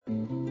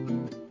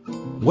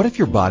What if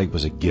your body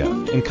was a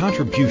gift and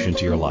contribution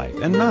to your life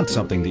and not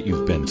something that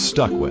you've been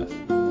stuck with?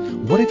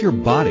 What if your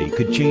body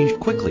could change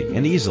quickly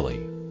and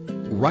easily?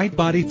 Right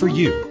Body for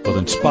You will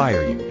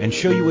inspire you and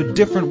show you a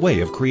different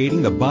way of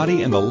creating the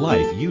body and the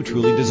life you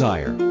truly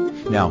desire.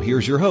 Now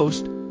here's your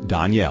host,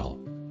 Danielle.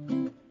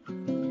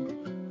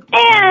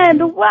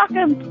 And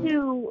welcome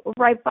to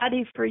Right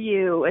Body for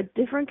You, a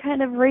different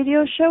kind of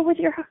radio show with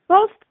your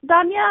host,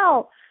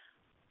 Danielle.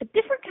 A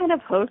different kind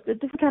of host, a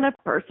different kind of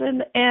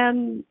person,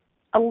 and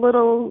a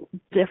little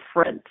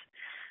different.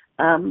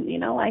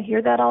 I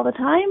hear that all the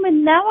time,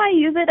 and now I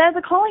use it as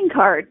a calling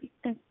card.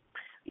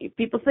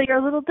 People say you're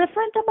a little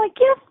different. I'm like,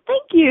 yes,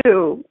 thank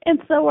you, and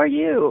so are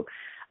you.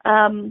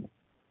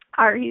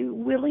 Are you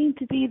willing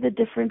to be the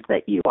difference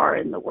that you are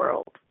in the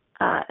world?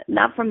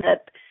 Not from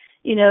that,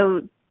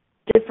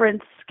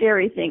 different,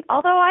 scary thing.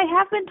 Although I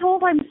have been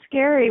told I'm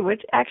scary,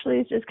 which actually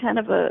is just kind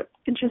of a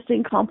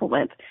interesting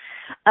compliment.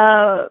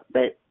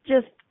 But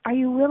just, are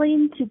you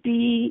willing to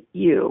be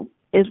you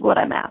is what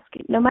I'm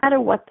asking, no matter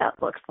what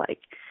that looks like.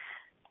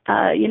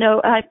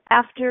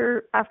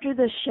 After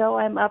this show,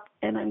 I'm up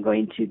and I'm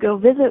going to go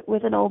visit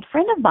with an old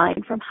friend of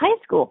mine from high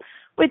school,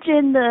 which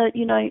in the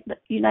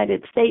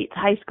United States,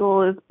 high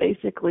school is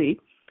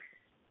basically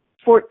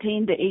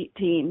 14 to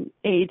 18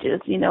 ages,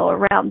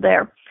 around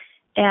there.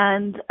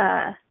 And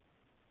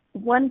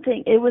one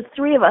thing, it was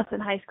three of us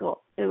in high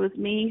school. It was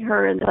me,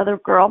 her, and the other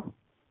girl.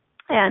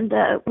 And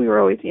we were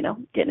always,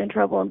 getting in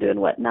trouble and doing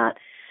whatnot.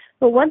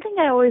 But one thing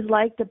I always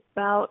liked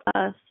about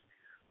us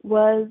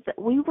was that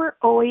we were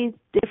always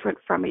different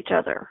from each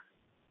other.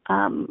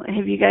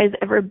 Have you guys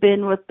ever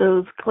been with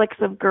those cliques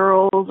of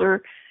girls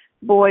or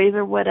boys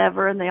or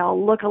whatever, and they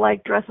all look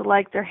alike, dress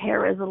alike, their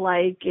hair is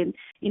alike, and,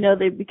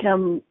 they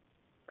become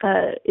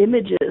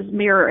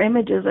mirror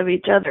images of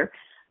each other?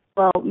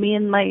 Well, me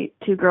and my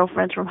two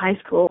girlfriends from high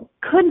school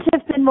couldn't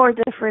have been more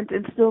different,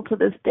 and still to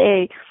this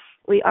day,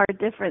 we are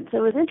different. So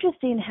it was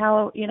interesting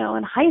how,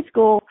 in high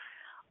school,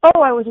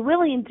 I was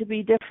willing to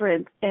be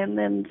different, and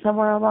then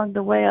somewhere along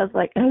the way, I was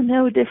like, oh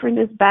no, different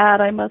is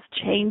bad, I must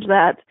change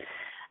that.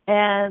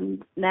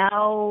 And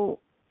now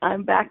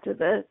I'm back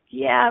to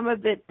I'm a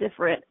bit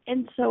different,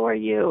 and so are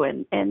you,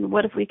 and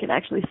what if we can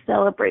actually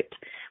celebrate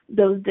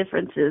those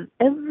differences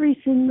every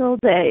single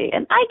day?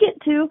 And I get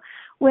to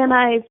when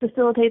I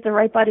facilitate the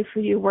Right Body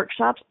for You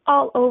workshops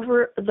all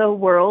over the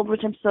world,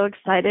 which I'm so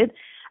excited.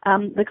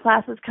 The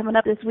class is coming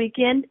up this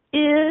weekend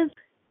is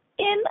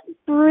in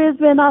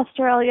Brisbane,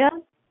 Australia.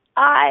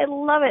 I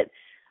love it.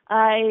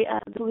 I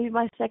believe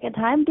my second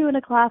time doing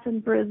a class in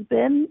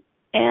Brisbane,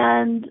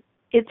 and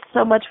it's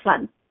so much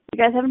fun. You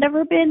guys have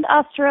never been to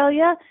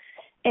Australia,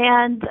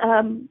 and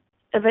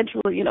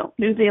eventually,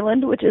 New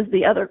Zealand, which is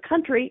the other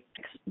country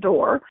next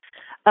door.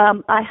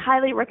 I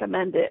highly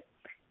recommend it.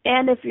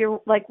 And if you're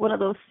like one of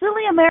those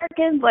silly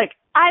Americans like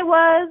I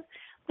was,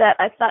 that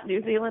I thought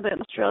New Zealand and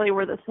Australia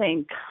were the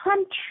same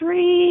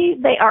country,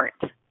 they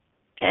aren't.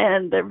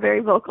 And they're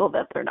very vocal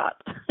that they're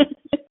not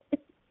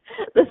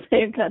the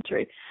same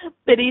country.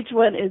 But each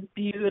one is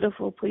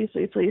beautiful. Please,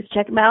 please, please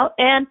check them out.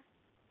 And,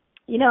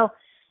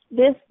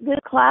 this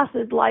class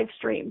is live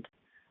streamed.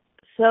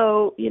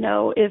 So,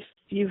 if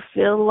you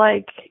feel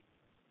like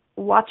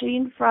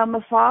watching from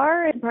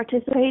afar and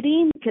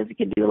participating, because you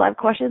can do live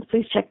questions,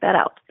 please check that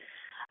out.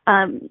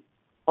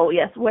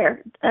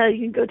 Where? You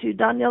can go to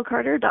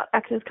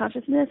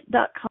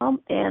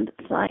daniellecarter.accessconsciousness.com and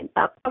sign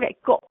up. Okay,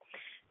 cool.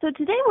 So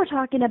today we're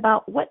talking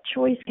about what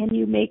choice can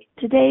you make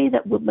today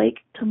that will make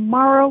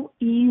tomorrow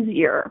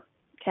easier,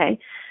 okay?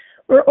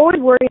 We're always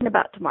worrying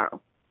about tomorrow.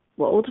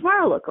 What will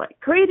tomorrow look like?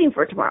 Creating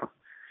for tomorrow.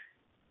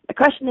 The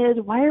question is,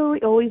 why are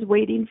we always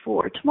waiting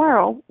for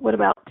tomorrow? What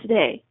about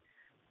today?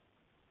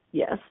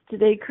 Yes,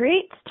 today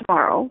creates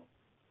tomorrow,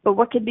 but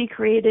what can be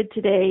created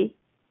today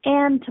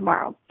and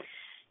tomorrow?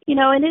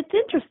 And it's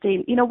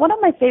interesting. One of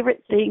my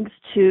favorite things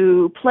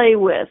to play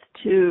with,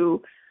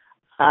 to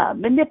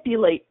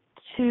manipulate,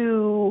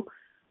 to,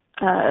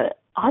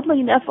 oddly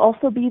enough,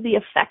 also be the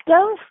effect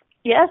of.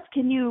 Yes,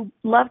 can you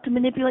love to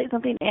manipulate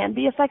something and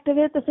be effective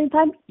at the same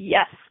time?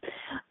 Yes.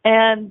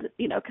 And,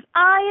 because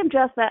I am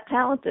just that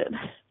talented.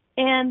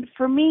 And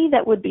for me,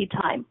 that would be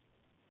time.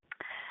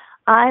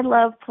 I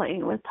love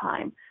playing with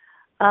time.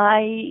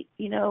 And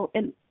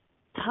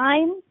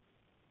time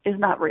is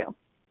not real.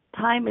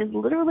 Time is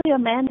literally a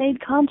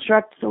man-made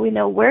construct, so we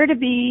know where to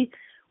be,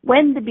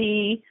 when to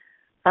be,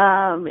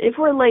 if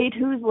we're late,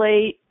 who's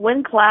late,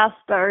 when class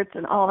starts,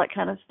 and all that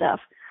kind of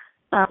stuff.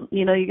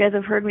 You guys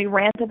have heard me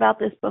rant about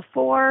this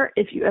before.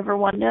 If you ever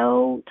want to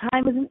know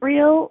time isn't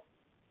real,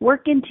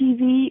 work in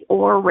TV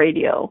or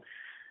radio.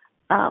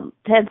 10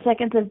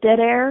 seconds of dead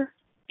air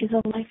is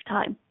a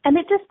lifetime. And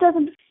it just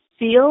doesn't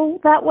feel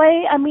that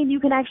way. I mean, you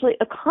can actually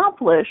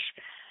accomplish,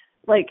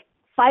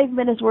 5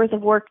 minutes worth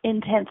of work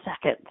in 10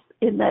 seconds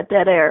in that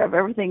dead air of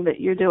everything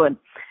that you're doing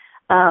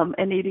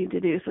and needing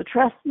to do. So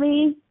trust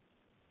me,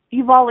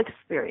 you've all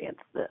experienced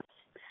this.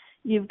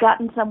 You've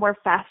gotten somewhere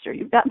faster.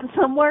 You've gotten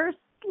somewhere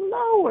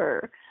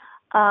slower.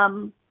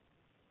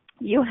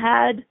 You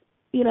had,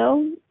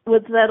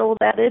 what's that old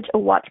adage, a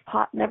watch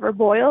pot never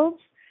boils?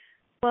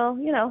 well,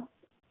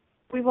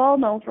 we've all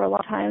known for a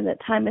long time that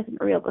time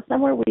isn't real, but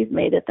somewhere we've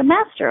made it the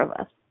master of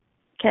us.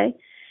 Okay?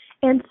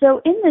 And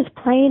so in this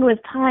playing with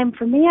time,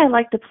 for me, I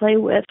like to play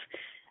with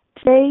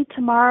today,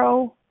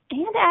 tomorrow,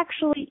 and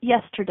actually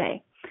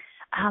yesterday.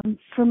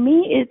 For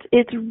me,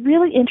 it's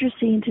really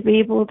interesting to be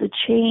able to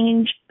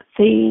change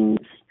things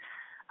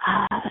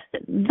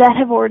that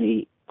have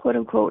already, quote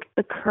unquote,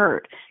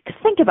 occurred. Because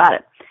think about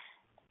it.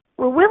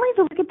 We're willing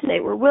to look at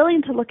today. We're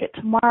willing to look at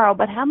tomorrow.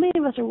 But how many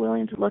of us are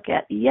willing to look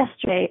at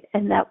yesterday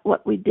and that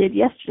what we did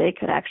yesterday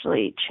could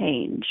actually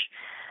change?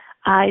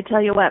 I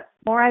tell you what,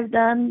 the more I've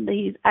done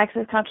these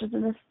Access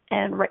Consciousness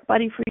and Right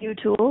Body for You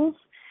tools,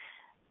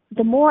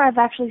 the more I've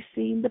actually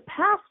seen the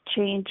past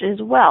change as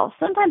well.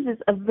 Sometimes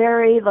it's a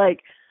very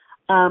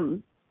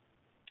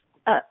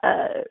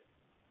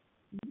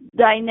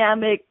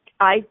dynamic,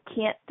 I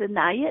can't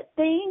deny it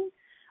thing.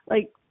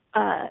 Like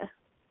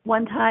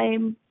one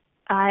time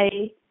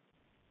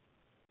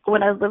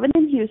when I was living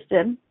in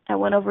Houston, I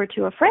went over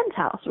to a friend's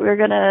house. We were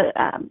going to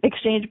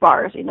exchange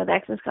bars, the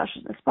Access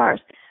Consciousness bars.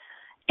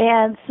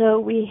 And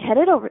so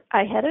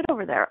I headed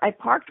over there. I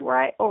parked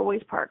where I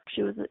always park.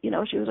 She was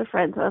a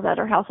friend, so I was at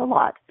her house a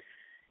lot.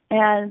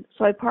 And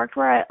so I parked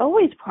where I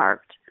always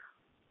parked,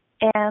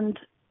 and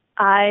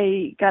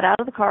I got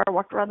out of the car,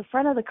 walked around the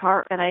front of the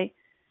car, and I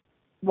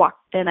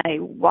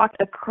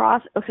walked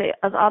across. Okay,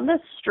 I was on this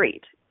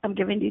street. I'm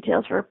giving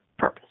details for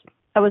purpose.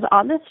 I was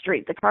on this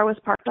street. The car was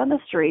parked on the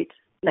street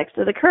next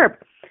to the curb.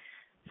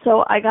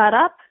 So I got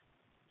up,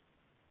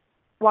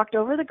 walked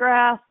over the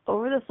grass,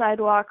 over the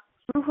sidewalk,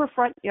 through her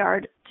front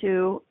yard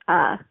to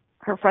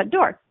her front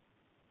door.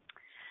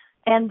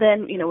 And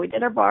then, we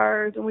did our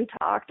bars and we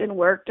talked and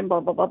worked and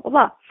blah, blah, blah, blah,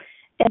 blah.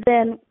 And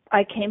then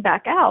I came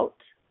back out.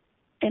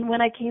 And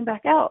when I came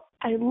back out,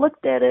 I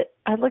looked at it.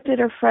 I looked at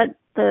her front,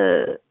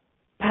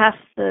 past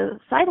the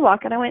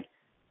sidewalk, and I went,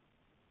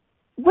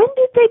 when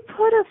did they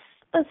put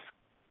a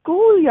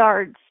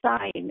schoolyard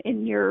sign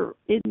in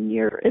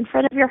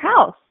front of your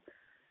house?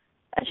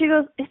 And she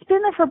goes, it's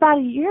been there for about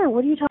a year.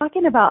 What are you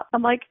talking about?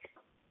 I'm like,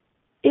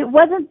 it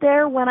wasn't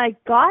there when I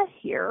got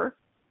here,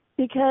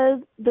 because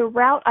the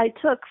route I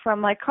took from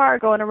my car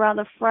going around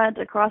the front,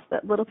 across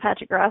that little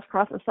patch of grass,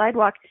 across the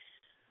sidewalk,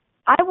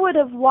 I would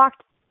have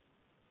walked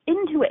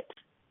into it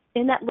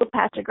in that little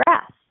patch of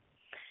grass.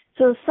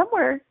 So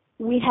somewhere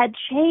we had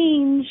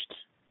changed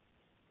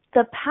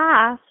the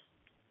past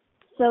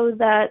so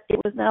that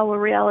it was now a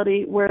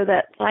reality where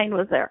that sign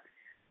was there,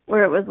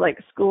 where it was like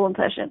school in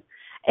session.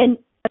 And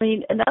I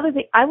mean, another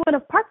thing, I would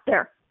have parked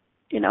there,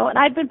 and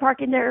I'd been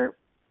parking there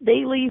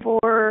daily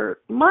for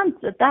months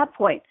at that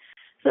point.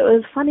 So it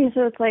was funny.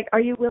 So it's like, are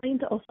you willing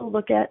to also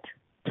look at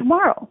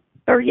tomorrow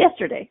or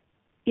yesterday?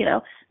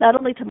 Not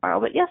only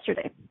tomorrow, but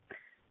yesterday.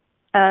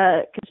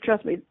 Because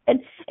trust me. And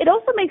it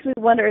also makes me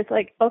wonder, it's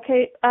like,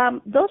 okay,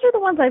 those are the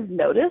ones I've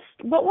noticed.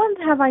 What ones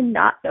have I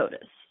not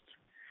noticed?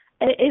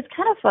 And it's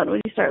kind of fun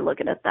when you start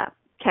looking at that.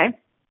 Okay.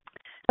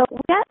 So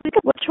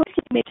what choice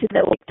can you make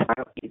that will make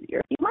tomorrow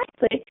easier? You might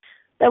say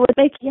that would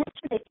make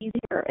yesterday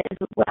easier as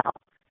well.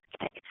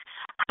 Okay.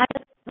 How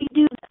do we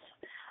do this?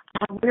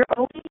 We're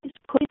always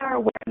putting our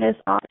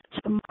awareness on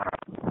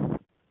tomorrow.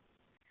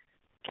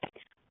 Okay.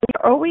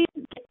 We're always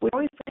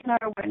putting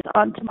our awareness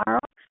on tomorrow.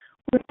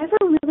 We're never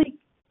really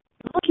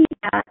looking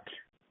at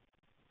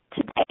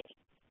today.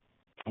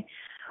 Okay.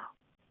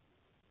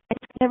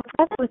 It's never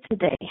present with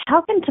today.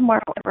 How can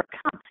tomorrow ever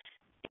come?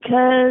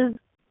 Because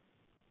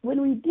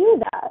when we do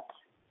that,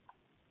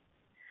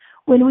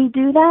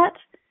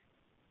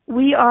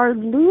 we are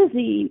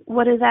losing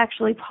what is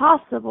actually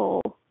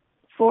possible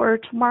for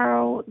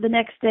tomorrow, the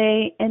next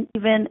day, and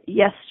even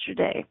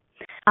yesterday.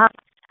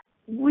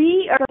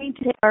 We are going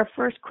to take our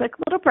first quick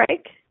little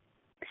break.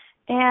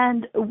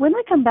 And when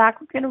we come back,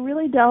 we're going to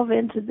really delve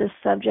into this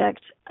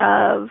subject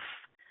of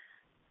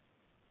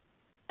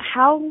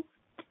how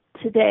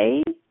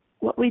today,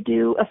 what we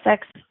do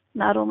affects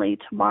not only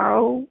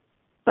tomorrow,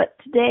 but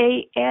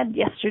today and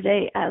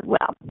yesterday as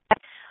well.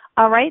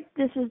 All right,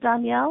 this is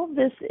Danielle.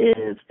 This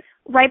is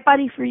Right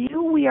Body for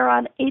You. We are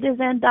on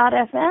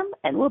A2Zen.fm,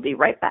 and we'll be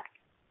right back.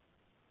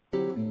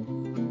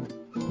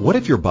 What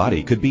if your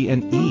body could be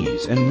an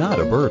ease and not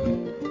a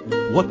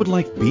burden? What would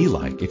life be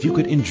like if you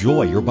could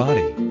enjoy your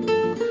body?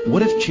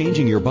 What if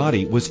changing your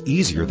body was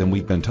easier than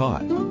we've been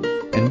taught?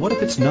 And what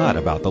if it's not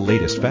about the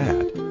latest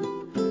fad?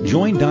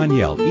 Join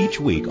Danielle each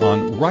week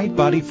on Right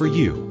Body for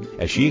You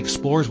as she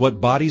explores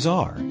what bodies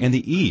are and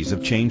the ease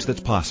of change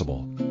that's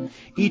possible.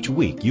 Each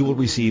week you will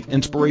receive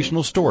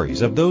inspirational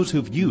stories of those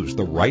who've used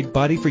the Right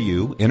Body for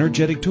You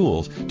energetic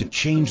tools to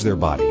change their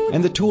body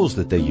and the tools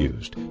that they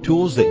used,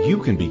 tools that you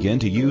can begin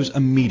to use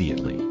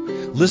immediately.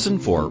 Listen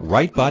for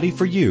Right Body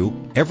for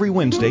You every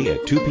Wednesday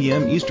at 2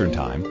 p.m. Eastern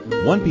Time,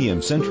 1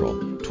 p.m.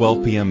 Central,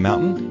 12 p.m.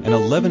 Mountain, and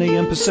 11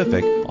 a.m.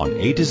 Pacific on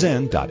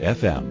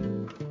A2Zen.fm.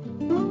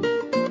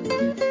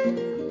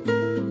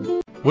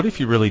 What if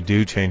you really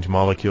do change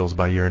molecules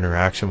by your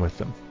interaction with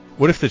them?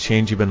 What if the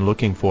change you've been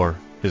looking for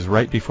is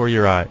right before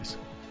your eyes?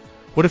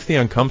 What if the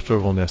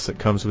uncomfortableness that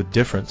comes with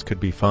difference could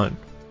be fun?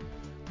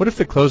 What if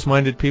the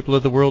closed-minded people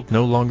of the world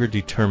no longer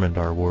determined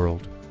our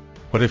world?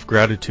 What if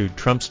gratitude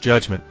trumps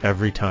judgment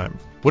every time?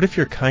 What if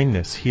your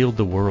kindness healed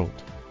the world?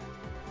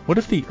 What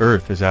if the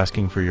earth is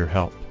asking for your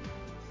help?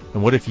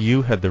 And what if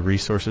you had the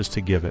resources to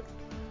give it?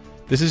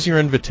 This is your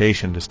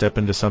invitation to step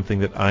into something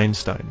that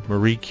Einstein,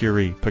 Marie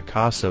Curie,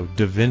 Picasso,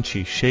 Da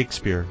Vinci,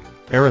 Shakespeare,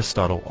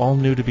 Aristotle all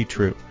knew to be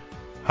true.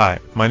 Hi,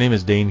 my name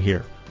is Dane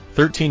here.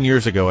 13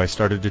 years ago I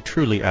started to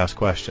truly ask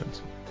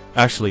questions.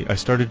 Actually, I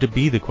started to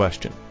be the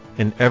question,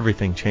 and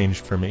everything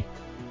changed for me.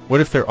 What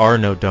if there are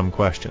no dumb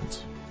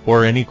questions?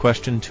 Or any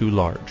question too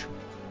large?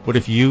 What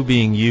if you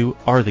being you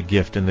are the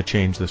gift and the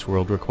change this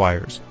world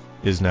requires?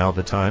 Is now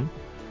the time?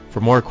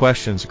 For more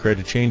questions to create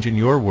a change in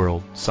your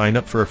world, sign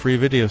up for a free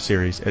video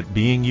series at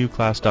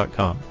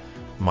beingyouclass.com.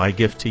 My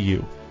gift to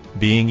you,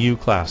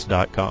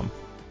 beingyouclass.com.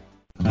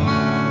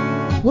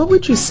 What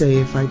would you say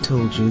if I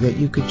told you that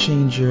you could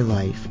change your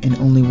life in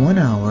only 1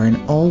 hour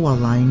and all while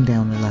lying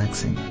down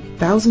relaxing?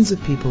 Thousands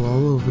of people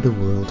all over the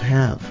world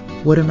have.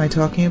 What am I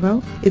talking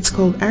about? It's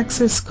called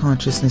Access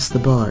Consciousness, the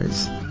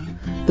bars.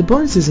 The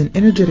bars is an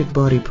energetic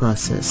body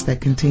process that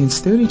contains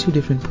 32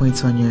 different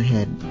points on your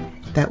head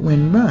that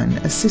when run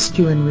assist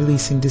you in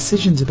releasing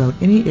decisions about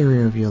any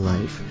area of your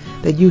life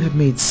that you have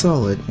made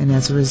solid and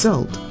as a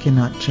result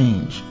cannot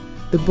change.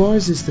 The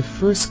bars is the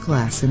first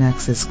class in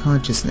Access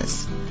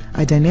Consciousness,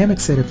 a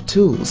dynamic set of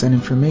tools and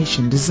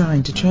information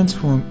designed to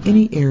transform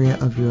any area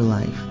of your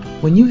life.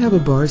 When you have a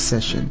bars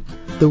session,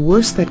 the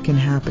worst that can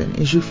happen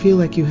is you feel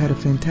like you had a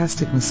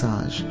fantastic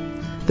massage.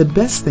 The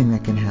best thing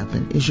that can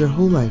happen is your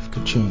whole life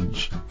could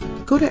change.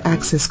 Go to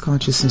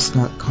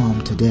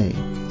accessconsciousness.com today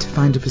to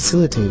find a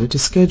facilitator to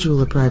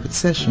schedule a private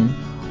session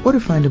or to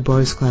find a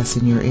bars class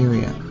in your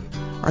area.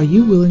 Are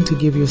you willing to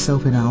give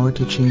yourself an hour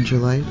to change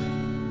your life?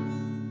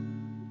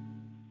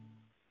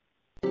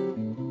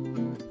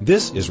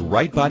 This is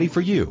Right Body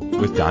for You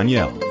with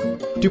Danielle.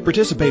 To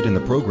participate in the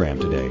program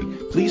today,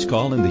 please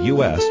call in the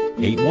U.S.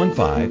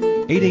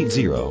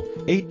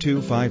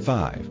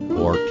 815-880-8255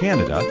 or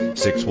Canada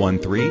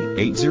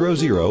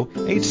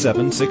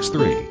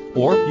 613-800-8763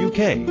 or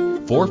UK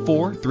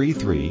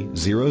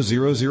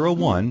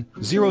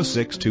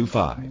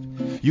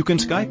 4433-0001-0625. You can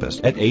Skype us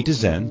at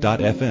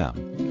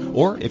a2zen.fm.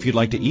 Or if you'd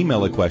like to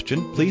email a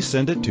question, please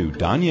send it to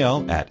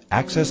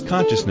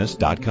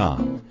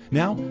Danielle@accessconsciousness.com.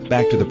 Now,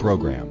 back to the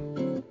program.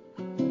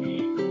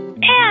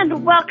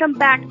 And welcome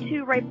back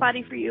to Right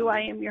Body for You.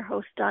 I am your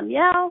host,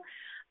 Danielle.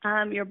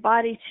 I'm your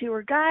body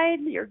tour guide,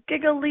 your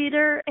Giggle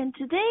leader. And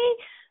today,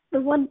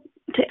 to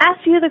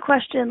ask you the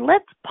question,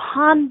 let's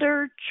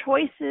ponder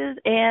choices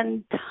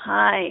and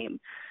time.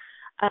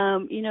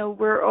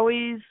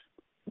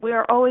 We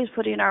are always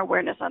putting our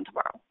awareness on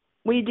tomorrow.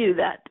 We do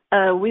that.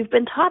 We've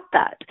been taught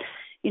that.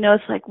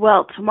 It's like,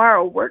 well,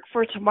 tomorrow, work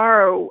for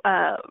tomorrow,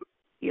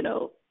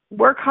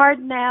 work hard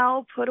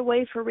now, put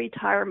away for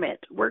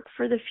retirement, work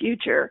for the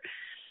future.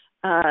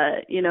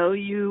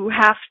 You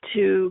have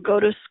to go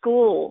to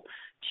school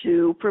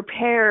to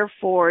prepare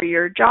for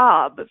your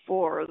job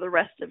for the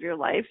rest of your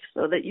life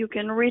so that you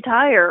can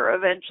retire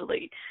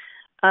eventually.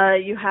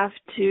 You have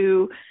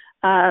to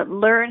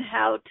learn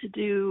how to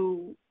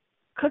do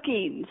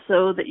cooking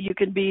so that you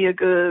can be a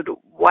good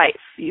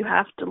wife. You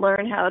have to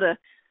learn how to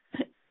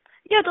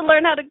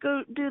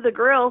go do the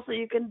grill so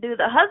you can do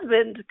the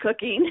husband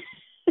cooking.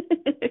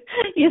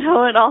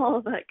 And all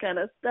of that kind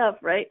of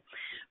stuff, right?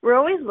 We're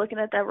always looking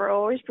at that. We're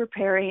always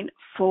preparing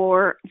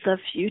for the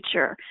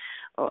future.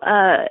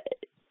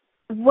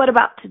 What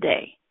about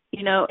today?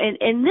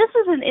 And this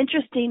is an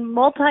interesting,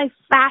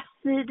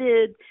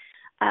 multifaceted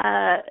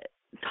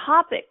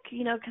topic,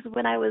 because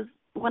when I was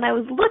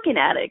looking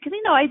at it, because,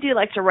 I do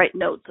like to write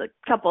notes, a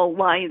couple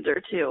lines or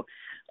two,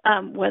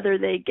 whether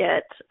they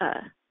get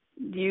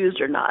used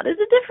or not is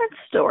a different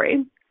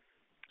story.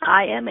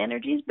 I am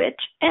energy's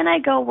bitch, and I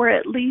go where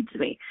it leads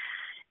me.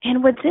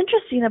 And what's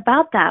interesting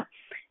about that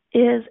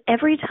is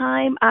every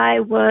time I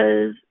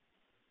was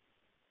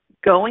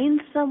going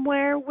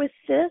somewhere with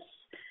this,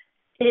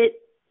 it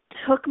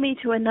took me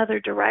to another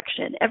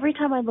direction. Every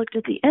time I looked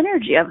at the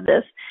energy of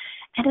this,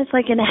 and it's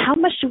like, and how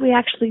much do we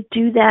actually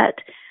do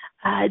that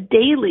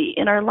daily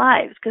in our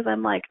lives? Because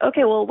I'm like,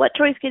 okay, well, what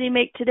choice can you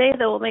make today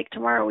that will make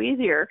tomorrow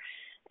easier?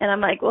 And I'm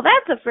like, well,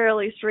 that's a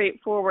fairly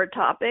straightforward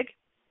topic.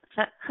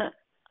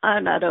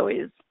 I'm not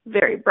always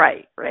very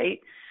bright, right?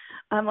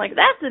 I'm like,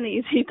 that's an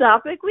easy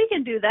topic. We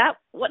can do that.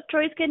 What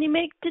choice can you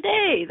make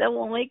today that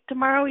will make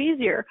tomorrow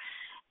easier?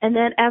 And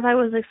then as I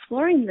was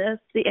exploring this,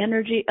 the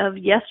energy of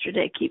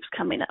yesterday keeps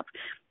coming up.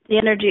 The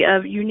energy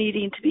of you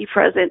needing to be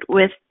present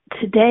with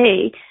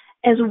today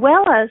as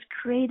well as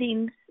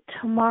creating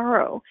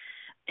tomorrow.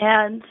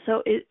 And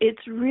so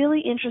it's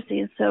really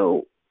interesting.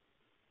 So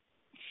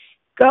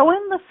go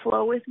in the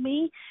flow with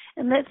me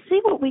and let's see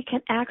what we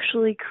can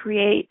actually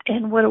create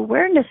and what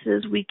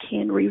awarenesses we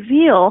can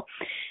reveal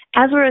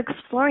as we're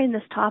exploring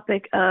this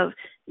topic of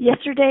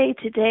yesterday,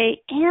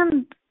 today,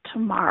 and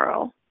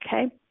tomorrow,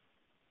 okay?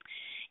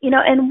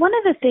 And one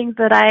of the things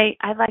that I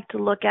like to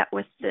look at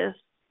with this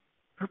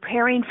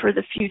preparing for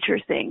the future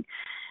thing,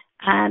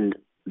 and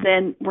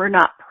then we're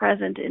not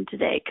present in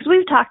today. Because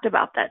we've talked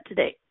about that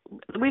today.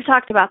 We've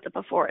talked about that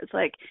before. It's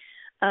like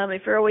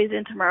if you're always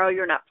in tomorrow,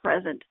 you're not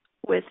present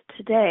with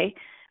today.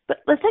 But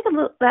let's take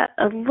that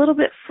a little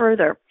bit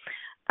further.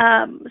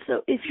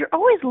 So if you're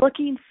always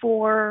looking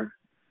for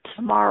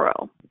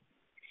tomorrow,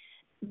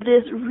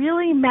 this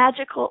really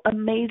magical,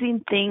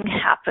 amazing thing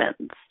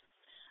happens.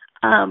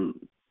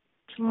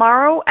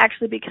 Tomorrow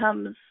actually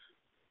becomes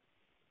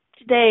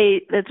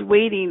today that's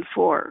waiting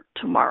for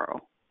tomorrow.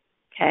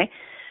 Okay?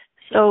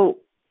 So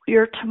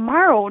your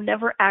tomorrow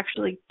never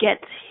actually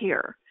gets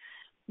here,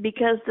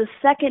 because the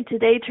second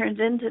today turns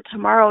into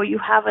tomorrow, you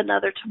have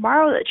another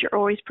tomorrow that you're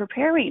always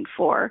preparing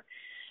for.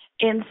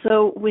 And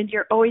so when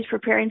you're always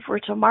preparing for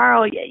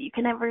tomorrow, you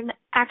can never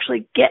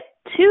actually get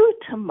to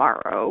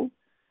tomorrow.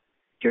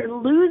 You're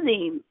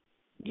losing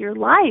your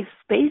life,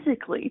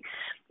 basically.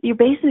 You're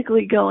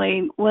basically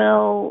going,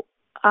 well,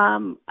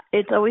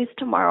 it's always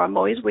tomorrow. I'm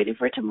always waiting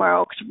for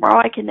tomorrow. Tomorrow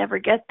I can never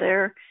get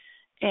there.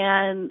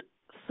 And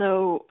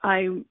so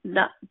I'm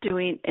not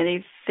doing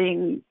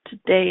anything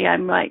today.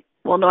 I'm like,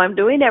 well, no, I'm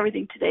doing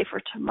everything today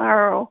for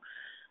tomorrow,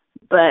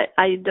 but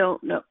I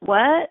don't know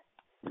what.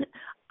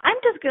 I'm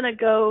just going to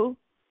go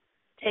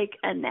take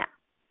a nap.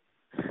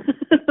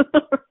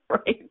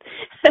 Right?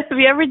 Have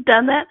you ever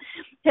done that?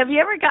 Have you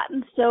ever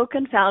gotten so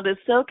confounded,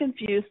 so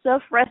confused, so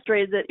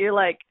frustrated that you're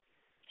like,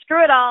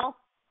 screw it all,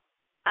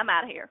 I'm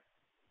out of here?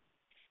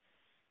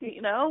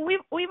 You know,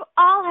 we've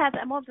all had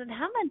that moment. And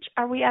how much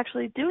are we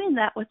actually doing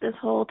that with this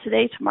whole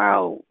today,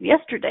 tomorrow,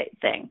 yesterday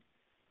thing?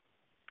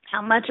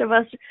 How many of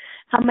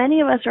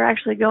us are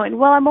actually going,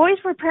 well, I'm always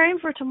preparing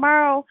for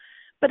tomorrow,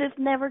 but it's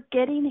never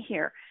getting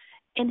here.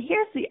 And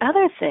here's the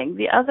other thing,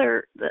 the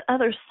other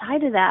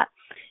side of that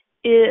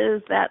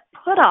is that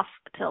put off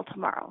till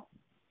tomorrow.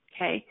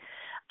 Okay?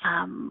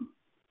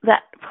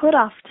 That put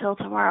off till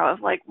tomorrow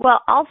of like,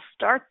 well, I'll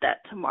start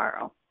that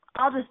tomorrow.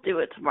 I'll just do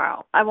it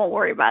tomorrow. I won't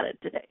worry about it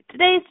today.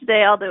 Today's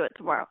today, I'll do it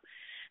tomorrow.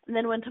 And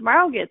then when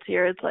tomorrow gets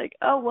here, it's like,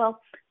 oh, well,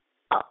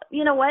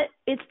 you know what?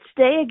 It's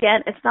today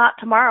again. It's not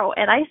tomorrow.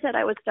 And I said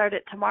I would start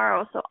it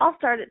tomorrow, so I'll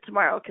start it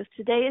tomorrow because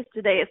today is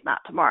today. It's not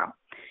tomorrow.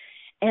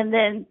 And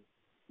then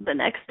the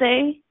next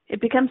day,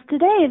 it becomes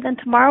today. And then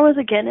tomorrow is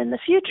again in the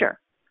future.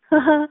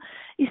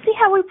 You see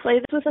how we play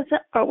this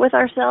with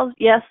ourselves?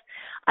 Yes,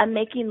 I'm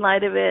making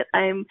light of it.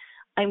 I'm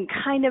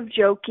kind of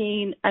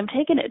joking. I'm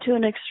taking it to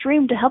an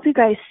extreme to help you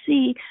guys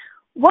see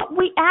what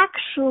we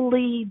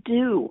actually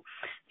do.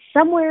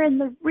 Somewhere in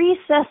the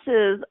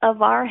recesses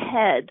of our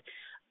head,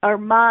 our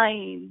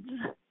minds,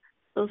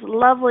 those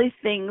lovely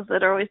things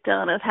that are always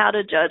telling us how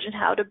to judge and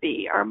how to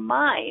be, our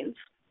minds,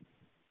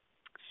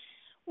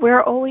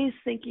 we're always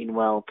thinking,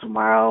 well,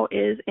 tomorrow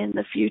is in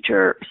the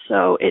future,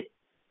 so it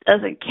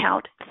doesn't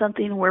count. It's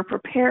something we're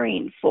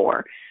preparing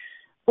for.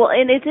 Well,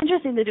 and it's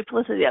interesting the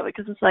duplicity of it,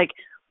 because it's like,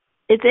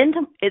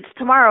 it's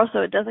tomorrow,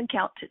 so it doesn't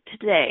count to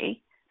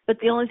today, but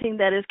the only thing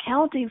that is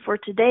counting for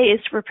today is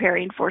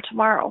preparing for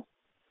tomorrow.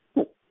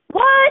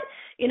 What?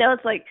 You know,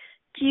 it's like,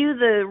 cue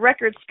the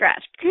record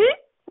scratch.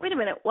 Wait a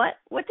minute, what?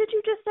 What did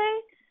you just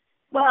say?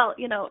 Well,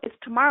 you know, it's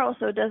tomorrow,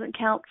 so it doesn't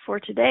count for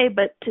today,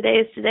 but today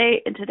is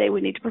today, and today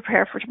we need to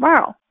prepare for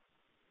tomorrow.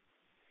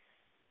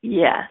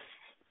 Yes.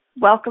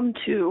 Welcome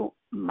to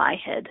my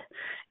head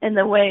and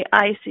the way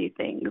I see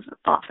things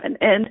often.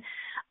 And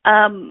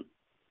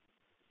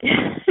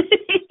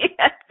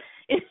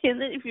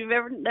if you've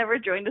never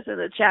joined us in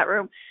the chat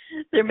room,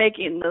 they're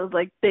making those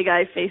like big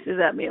eye faces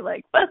at me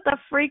like, what the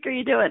freak are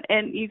you doing?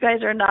 And you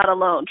guys are not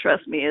alone,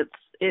 trust me.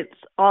 It's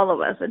all of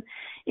us. And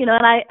you know,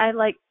 and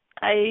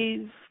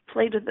I've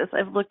played with this,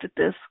 I've looked at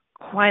this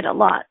quite a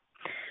lot.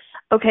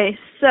 Okay,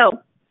 so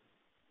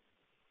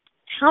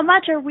how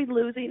much are we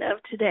losing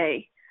of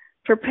today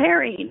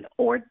preparing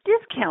or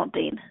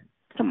discounting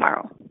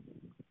tomorrow?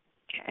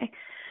 Okay.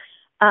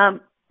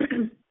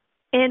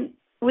 And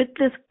with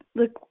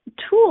the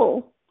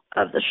tool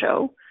of the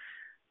show,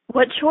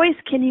 what choice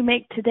can you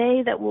make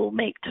today that will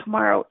make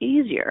tomorrow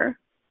easier?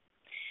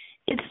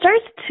 It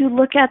starts to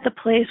look at the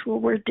place where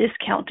we're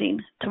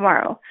discounting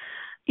tomorrow.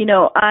 You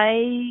know,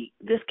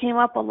 this came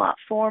up a lot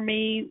for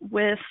me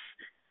with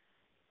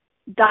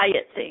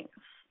diet things.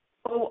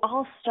 Oh,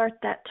 I'll start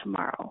that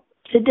tomorrow.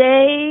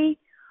 Today,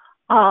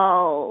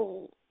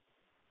 I'll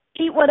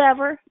eat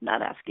whatever,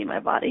 not asking my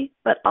body,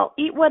 but I'll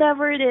eat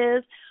whatever it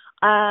is.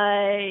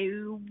 I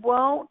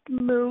won't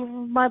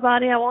move my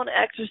body. I won't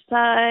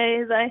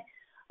exercise.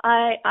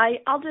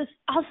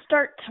 I'll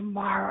start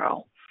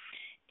tomorrow.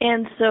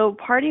 And so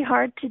party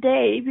hard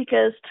today,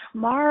 because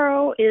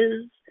tomorrow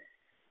is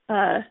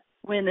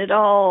when it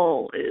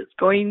all is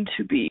going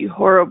to be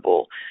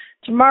horrible.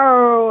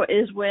 Tomorrow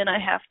is when I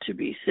have to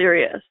be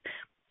serious.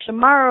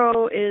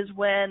 Tomorrow is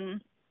when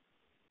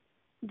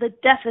the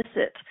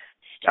deficit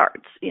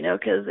starts, you know,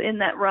 because in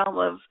that realm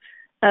of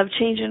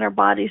changing our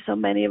body, so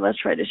many of us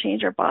try to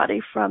change our body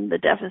from the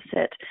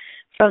deficit,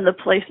 from the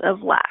place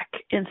of lack,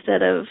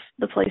 instead of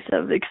the place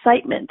of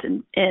excitement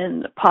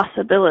and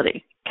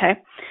possibility,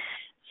 okay?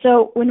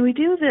 So when we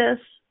do this,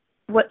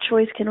 what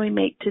choice can we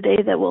make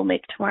today that will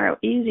make tomorrow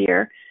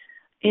easier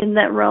in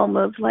that realm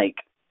of like,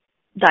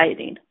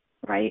 dieting,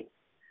 right?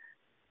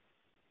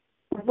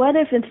 What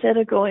if instead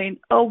of going,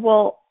 oh,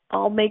 well,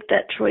 I'll make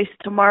that choice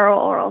tomorrow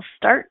or I'll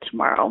start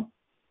tomorrow,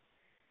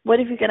 what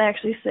if you can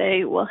actually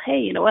say, well, hey,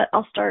 you know what,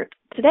 I'll start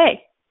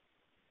today?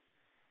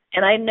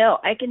 And I know,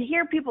 I can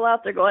hear people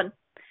out there going,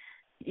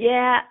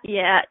 yeah,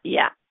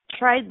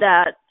 tried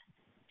that,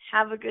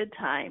 have a good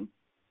time.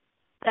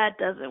 That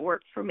doesn't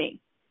work for me,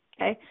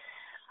 okay?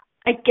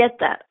 I get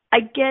that. I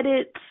get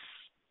it's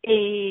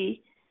a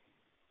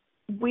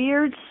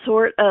weird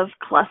sort of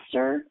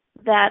cluster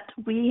that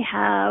we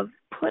have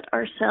put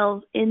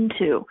ourselves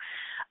into,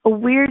 a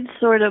weird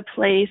sort of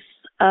place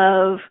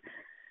of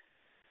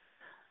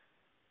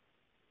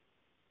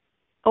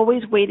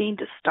always waiting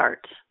to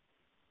start.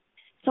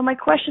 So my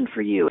question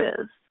for you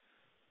is,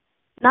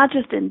 not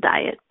just in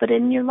diet, but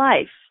in your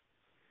life,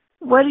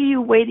 what are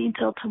you waiting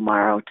till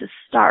tomorrow to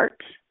start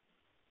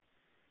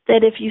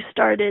that if you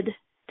started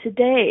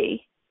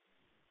today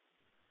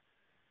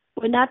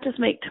would not just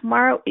make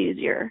tomorrow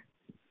easier,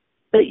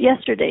 but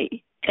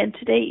yesterday and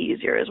today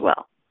easier as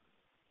well?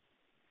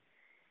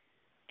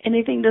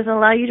 Anything doesn't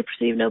allow you to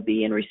perceive, know,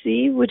 be, and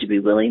receive, would you be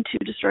willing to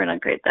destroy and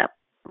uncreate that?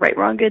 Right,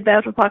 wrong, good,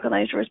 bad, from Paco,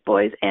 Shores,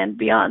 boys, and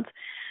beyond.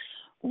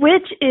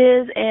 Which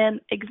is an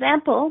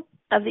example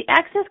of the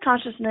Access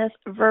Consciousness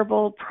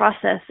verbal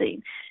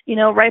processing. You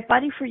know, Right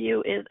Body for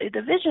You is a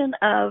division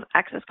of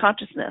Access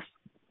Consciousness.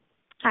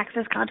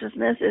 Access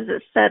Consciousness is a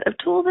set of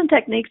tools and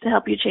techniques to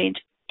help you change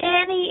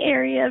any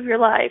area of your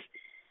life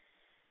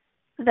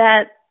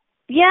that,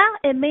 yeah,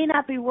 it may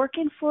not be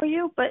working for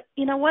you, but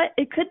you know what?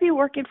 It could be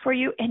working for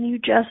you and you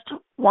just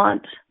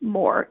want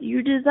more.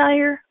 You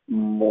desire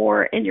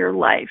more in your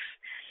life.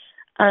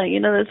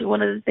 That's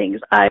one of the things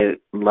I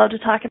love to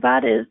talk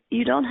about is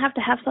you don't have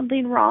to have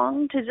something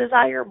wrong to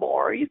desire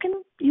more. You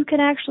can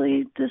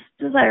actually just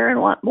desire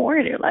and want more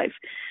in your life.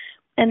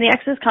 And the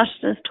Access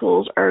Consciousness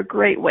tools are a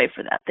great way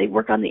for that. They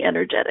work on the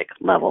energetic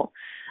level.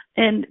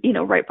 And,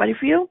 Right Body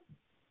for You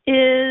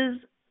is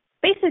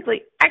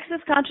basically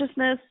Access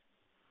Consciousness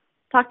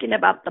talking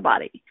about the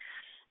body.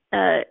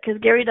 Because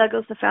Gary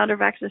Douglas, the founder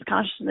of Access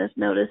Consciousness,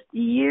 noticed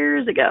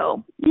years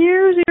ago,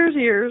 because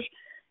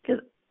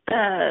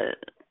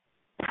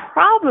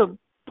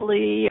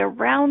probably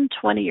around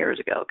 20 years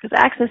ago, because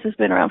Access has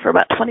been around for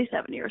about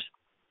 27 years.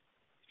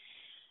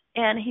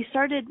 And he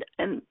started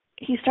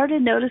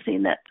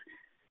noticing that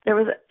there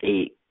was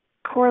a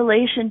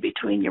correlation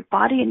between your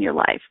body and your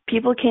life.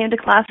 People came to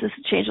classes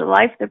to change their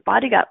life, their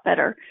body got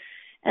better.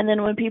 And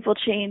then when people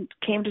came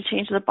to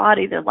change their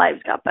body, their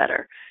lives got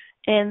better.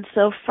 And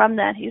so from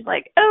that, he's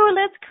like, oh,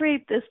 let's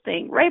create this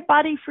thing, Right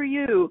Body for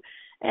You,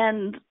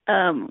 and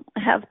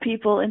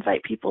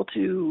invite people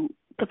to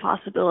the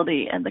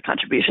possibility and the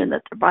contribution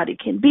that their body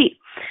can be.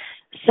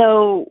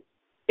 So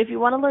if you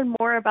want to learn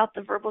more about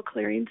the verbal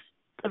clearings,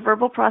 the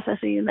verbal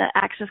processing, and the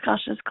Access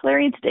Consciousness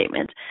clearing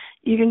statement,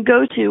 you can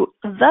go to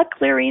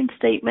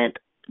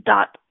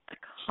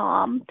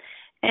theclearingstatement.com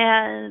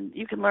and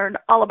you can learn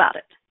all about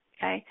it,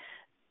 okay?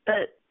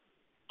 But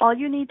all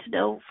you need to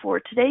know for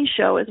today's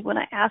show is when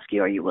I ask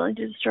you, are you willing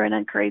to destroy and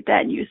uncreate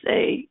that? And you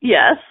say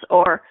yes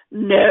or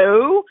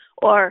no,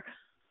 or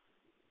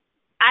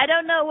I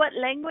don't know what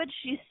language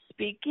she's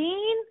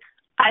speaking.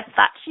 I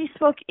thought she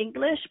spoke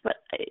English, but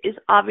is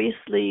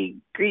obviously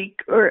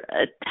Greek or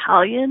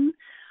Italian,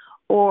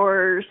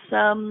 or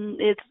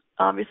it's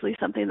obviously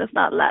something that's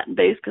not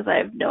Latin-based because I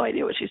have no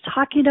idea what she's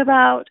talking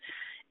about.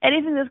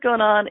 Anything that's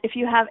going on, if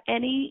you have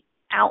any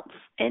ounce,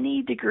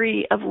 any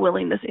degree of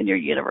willingness in your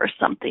universe,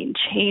 something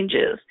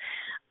changes.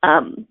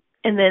 And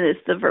then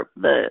it's the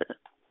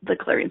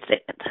clearing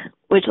statement,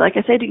 which, like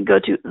I said, you can go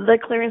to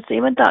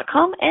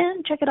theclearingstatement.com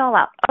and check it all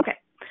out. Okay.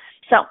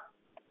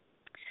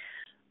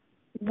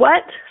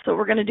 So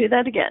we're going to do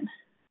that again.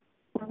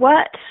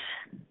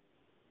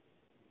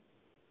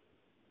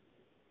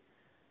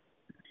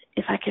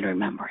 If I can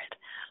remember it,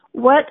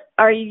 what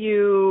are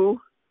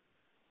you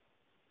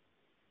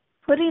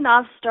putting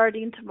off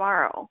starting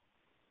tomorrow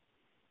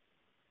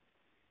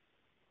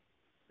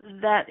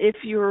that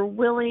if you're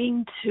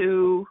willing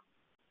to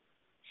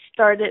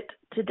start it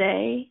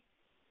today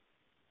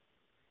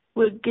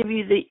would give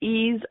you the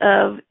ease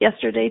of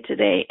yesterday,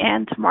 today,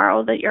 and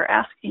tomorrow that you're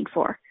asking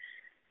for?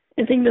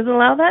 Anything doesn't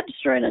allow that,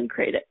 destroy and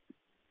uncreate it.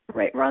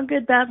 Right, wrong,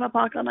 good, bad,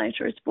 Paco,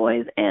 Shores,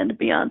 boys, and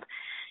beyond.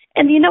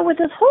 And with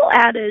this whole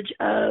adage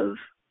of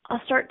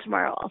I'll start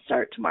tomorrow, I'll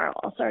start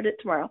it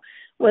tomorrow,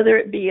 whether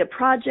it be a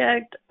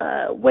project,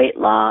 weight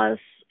loss,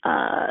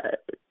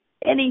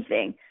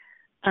 anything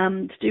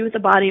to do with the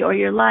body or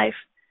your life,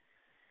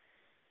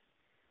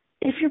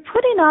 if you're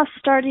putting off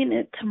starting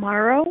it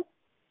tomorrow,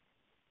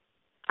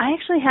 I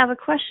actually have a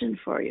question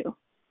for you.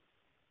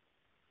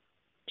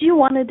 Do you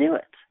want to do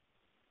it?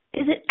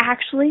 Is it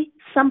actually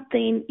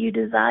something you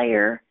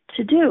desire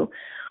to do?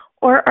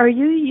 Or are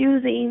you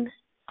using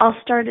I'll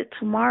start it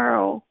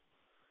tomorrow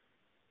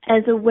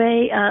as a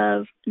way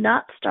of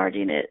not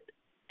starting it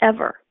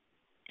ever?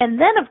 And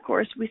then, of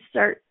course, we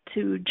start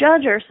to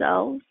judge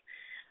ourselves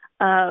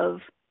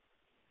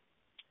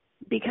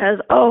because,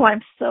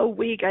 I'm so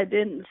weak, I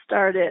didn't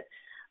start it.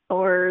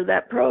 or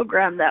that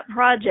program, that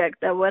project,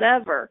 that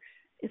whatever.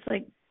 It's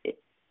like,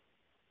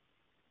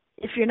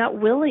 if you're not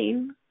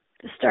willing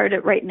to start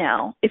it right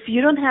now, if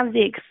you don't have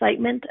the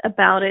excitement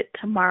about it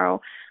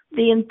tomorrow,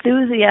 the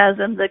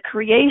enthusiasm, the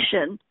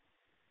creation,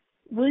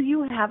 will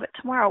you have it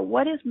tomorrow?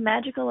 What is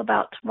magical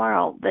about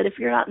tomorrow that if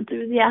you're not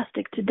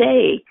enthusiastic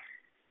today,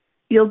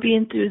 you'll be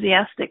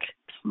enthusiastic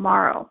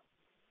tomorrow?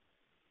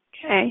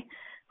 Okay?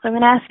 So I'm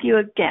going to ask you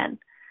again.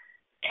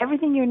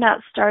 Everything you're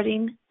not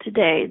starting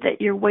today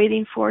that you're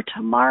waiting for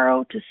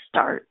tomorrow to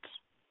start,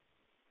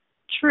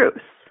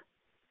 truth.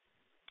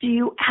 Do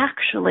you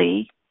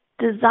actually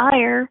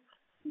desire,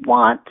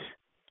 want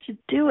to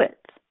do it?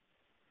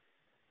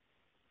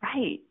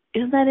 Right.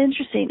 Isn't that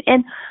interesting?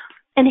 And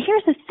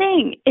here's the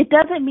thing. It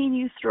doesn't mean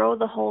you throw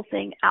the whole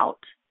thing out.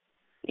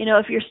 You know,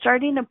 if you're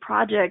starting a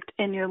project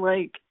and you're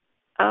like,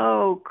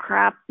 oh,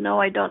 crap,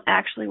 no, I don't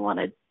actually want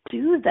to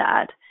do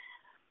that,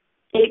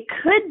 it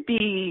could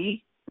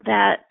be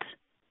that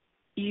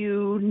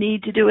you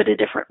need to do it a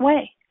different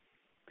way.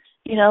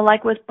 You know,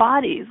 like with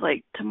bodies,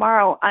 like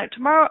tomorrow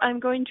I'm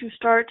going to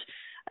start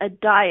a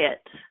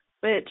diet,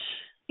 which,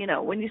 you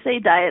know, when you say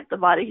diet, the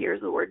body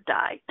hears the word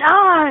die.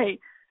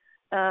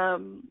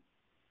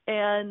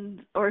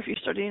 Or if you're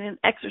starting an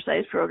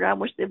exercise program,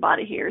 which the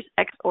body hears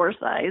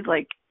exorcise,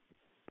 like,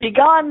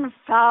 begone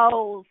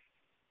foul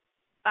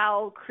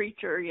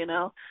creature, you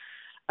know,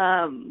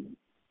 from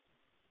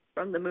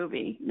the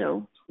movie,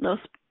 no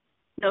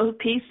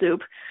pea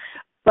soup.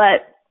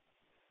 But,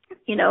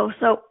 you know,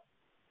 so,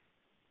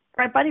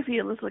 right body for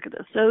you, let's look at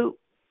this. So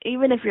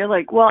even if you're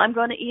like, well, I'm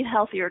going to eat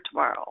healthier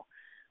tomorrow,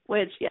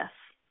 which, yes,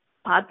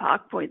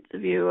 POD/POC points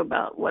of view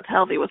about what's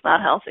healthy, what's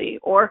not healthy,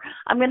 or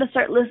I'm going to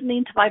start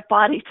listening to my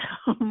body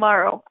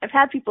tomorrow. I've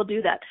had people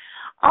do that.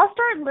 I'll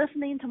start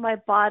listening to my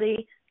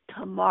body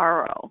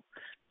tomorrow.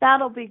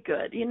 That'll be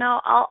good. You know,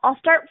 I'll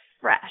start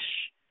fresh,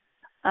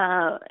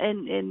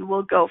 and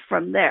we'll go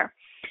from there.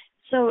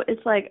 So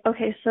it's like,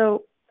 okay,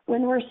 so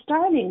when we're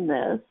starting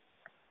this,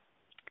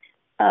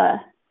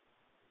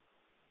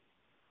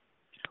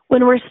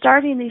 when we're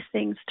starting these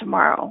things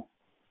tomorrow,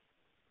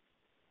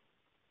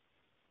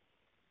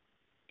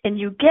 and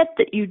you get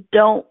that you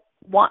don't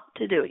want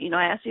to do it. You know,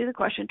 I asked you the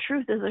question,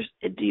 truth is,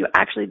 do you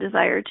actually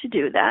desire to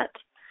do that?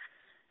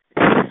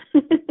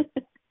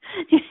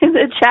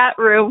 The chat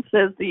room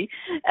says, the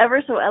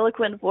ever so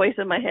eloquent voice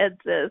in my head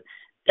says,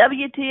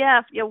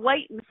 WTF, you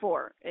waiting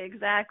for?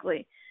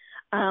 Exactly.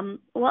 Well,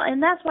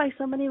 and that's why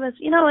so many of us,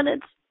 you know,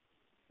 and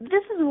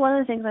this is one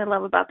of the things I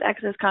love about the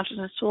Access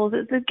Consciousness tools,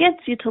 is it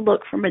gets you to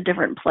look from a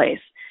different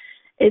place.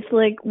 It's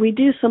like we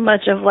do so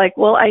much of like,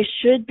 well, I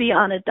should be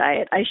on a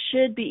diet. I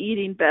should be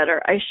eating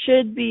better. I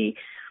should be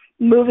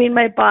moving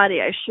my body.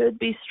 I should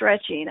be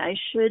stretching. I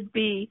should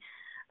be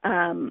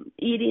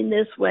eating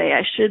this way.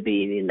 I should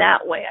be eating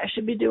that way. I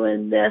should be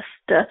doing this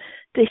to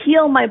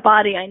heal my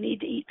body. I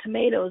need to eat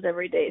tomatoes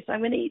every day. So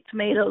I'm going to eat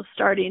tomatoes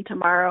starting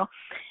tomorrow.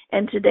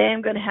 And today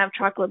I'm going to have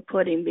chocolate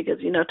pudding because,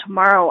 you know,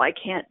 tomorrow I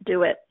can't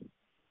do it.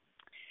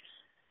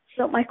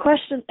 So my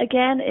question,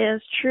 again,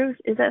 is truth,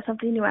 is that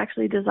something you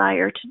actually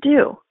desire to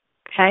do?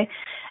 Okay?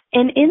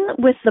 And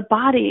with the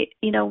body,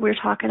 you know, we're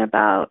talking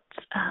about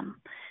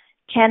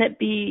can it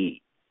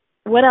be,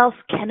 what else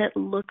can it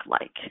look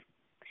like?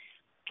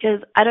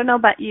 Because I don't know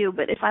about you,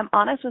 but if I'm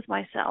honest with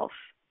myself,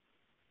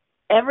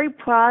 every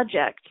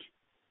project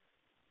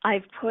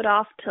I've put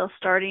off till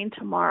starting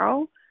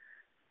tomorrow,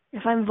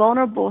 if I'm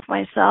vulnerable with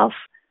myself,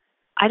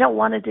 I don't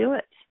want to do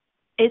it.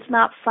 It's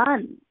not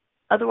fun.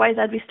 Otherwise,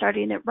 I'd be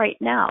starting it right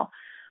now.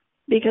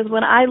 Because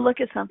when I look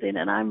at something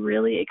and I'm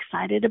really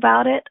excited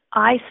about it,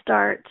 I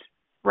start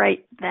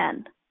right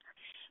then.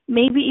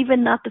 Maybe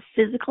even not the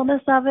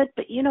physicalness of it,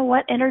 but you know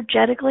what?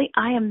 Energetically,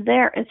 I am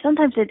there. And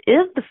sometimes it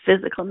is the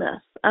physicalness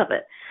of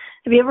it.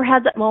 Have you ever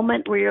had that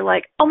moment where you're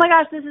like, oh my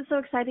gosh, this is so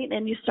exciting,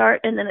 and you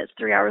start and then it's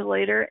 3 hours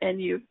later and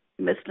you've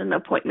missed an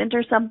appointment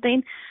or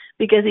something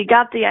because you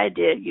got the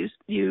idea,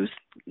 you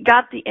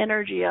got the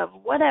energy of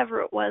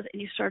whatever it was,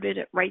 and you started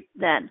it right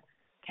then.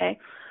 Okay?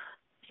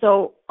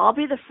 So I'll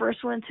be the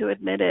first one to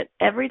admit it.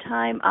 Every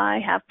time I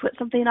have put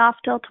something off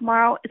till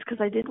tomorrow, it's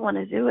because I didn't want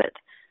to do it.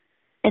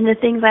 And the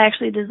things I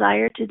actually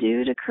desire to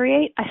do, to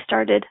create, I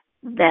started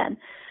then.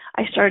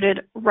 I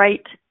started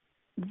right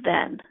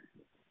then.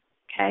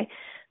 Okay?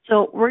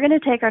 So we're going to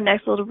take our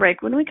next little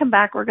break. When we come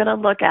back, we're going to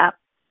look at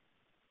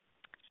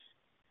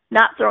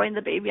not throwing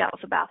the baby out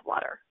with the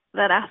bathwater.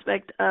 That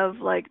aspect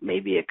of, like,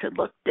 maybe it could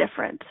look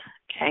different.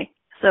 Okay?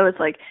 So it's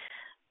like,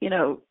 you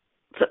know,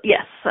 so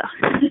yes. So.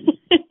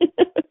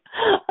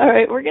 All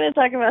right, we're going to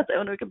talk about that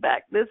when we come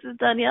back. This is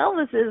Danielle.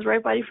 This is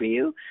Right Body for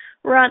You.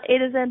 We're on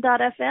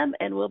A2Zen.fm,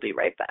 and we'll be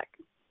right back.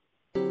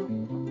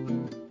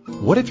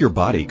 What if your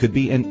body could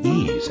be an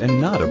ease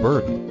and not a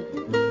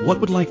burden? What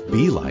would life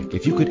be like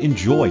if you could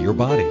enjoy your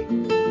body?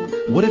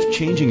 What if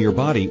changing your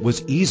body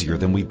was easier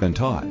than we've been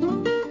taught?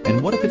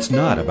 And what if it's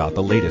not about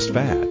the latest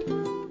fad?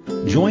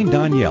 Join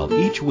Danielle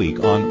each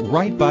week on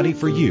Right Body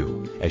for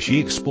You as she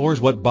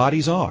explores what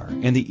bodies are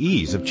and the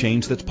ease of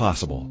change that's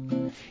possible.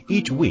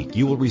 Each week,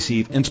 you will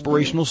receive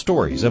inspirational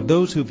stories of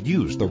those who've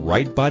used the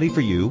Right Body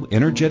for You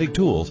energetic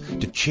tools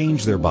to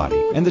change their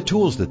body and the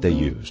tools that they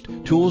used,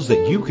 tools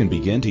that you can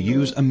begin to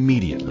use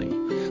immediately.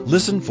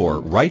 Listen for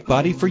Right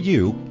Body for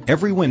You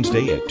every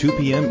Wednesday at 2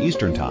 p.m.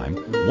 Eastern Time,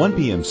 1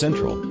 p.m.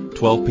 Central,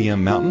 12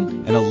 p.m.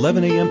 Mountain, and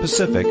 11 a.m.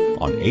 Pacific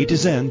on A to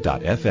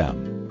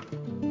Zen.fm.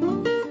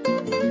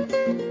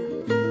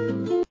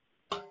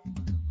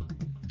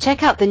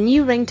 Check out the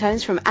new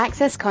ringtones from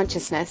Access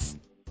Consciousness.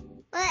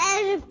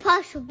 What is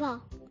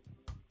possible?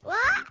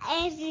 What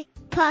is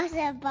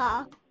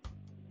possible?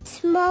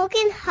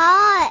 Smoking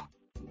hot.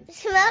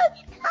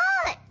 Smoking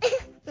hot.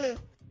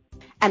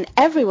 And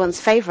everyone's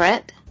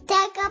favorite,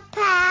 Take a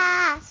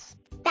pass.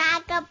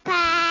 Take a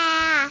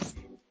pass.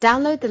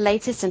 download the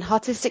latest and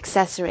hottest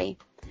accessory.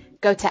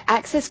 Go to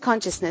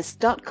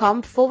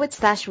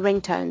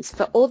accessconsciousness.com/ringtones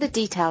for all the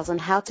details on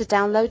how to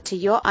download to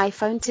your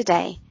iPhone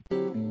today.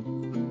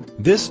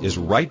 This is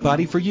Right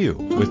Body for You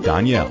with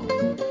Danielle.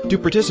 To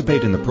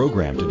participate in the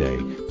program today,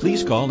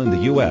 please call in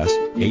the U.S.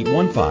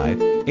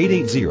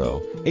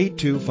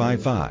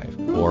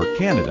 815-880-8255 or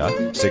Canada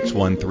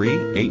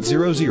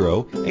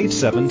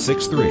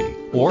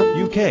 613-800-8763 or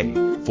UK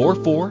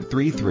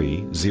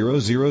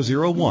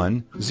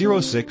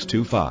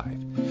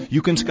 4433-0001-0625.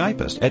 You can Skype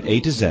us at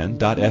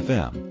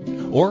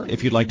a2zen.fm. Or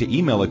if you'd like to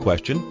email a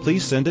question,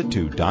 please send it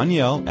to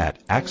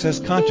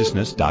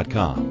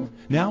Danielle@accessconsciousness.com.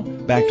 Now,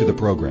 back to the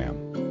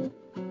program.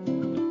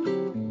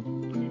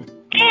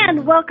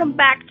 And welcome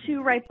back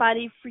to Right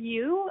Body for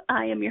You.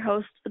 I am your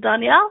host,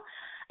 Danielle,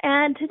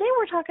 and today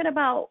we're talking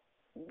about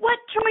what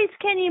choice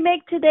can you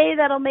make today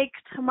that'll make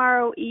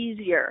tomorrow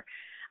easier.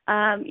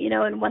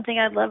 And one thing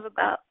I love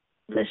about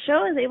the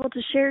show is able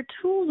to share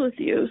tools with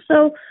you.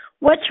 So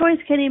what choice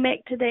can you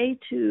make today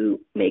to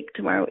make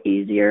tomorrow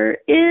easier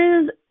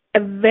is a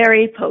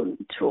very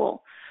potent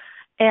tool.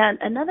 And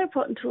another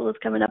potent tool that's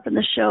coming up in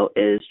the show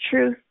is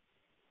truth.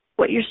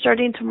 What you're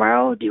starting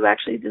tomorrow, do you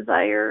actually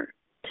desire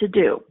to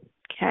do?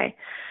 Okay.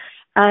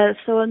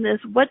 So in this,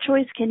 what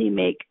choice can you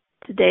make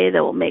today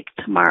that will make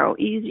tomorrow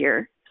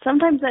easier?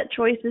 Sometimes that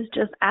choice is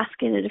just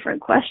asking a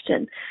different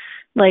question.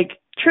 Like,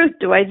 truth,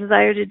 do I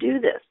desire to do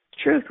this?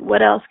 Truth,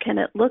 what else can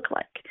it look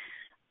like?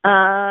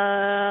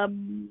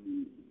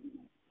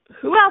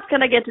 Who else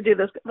can I get to do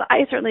this?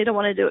 I certainly don't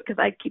want to do it because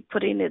I keep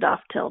putting it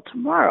off till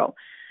tomorrow.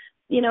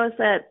 It's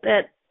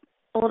that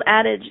old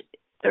adage,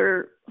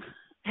 or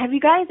have you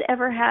guys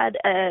ever had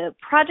a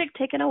project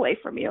taken away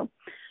from you?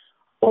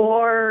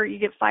 Or you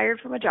get fired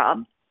from a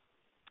job,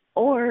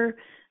 or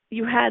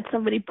you had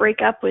somebody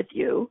break up with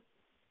you,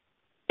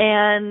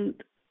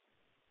 and,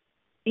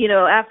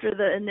 after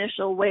the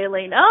initial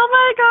wailing, oh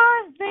my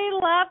gosh,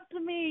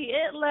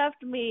 it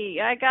left me,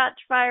 I got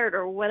fired,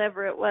 or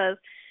whatever it was.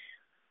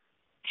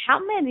 How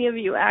many of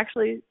you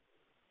actually,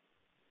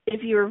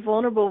 if you were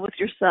vulnerable with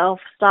yourself,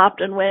 stopped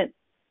and went,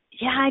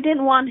 yeah, I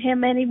didn't want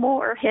him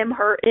anymore, him,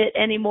 her, it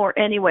anymore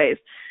anyways.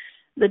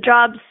 The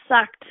job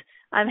sucked.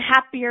 I'm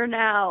happier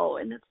now.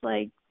 And it's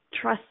like,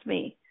 trust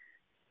me,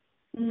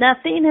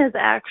 nothing has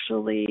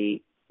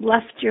actually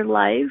left your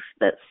life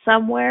that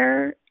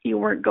somewhere you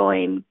weren't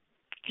going,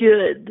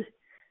 good.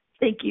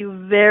 Thank you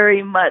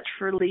very much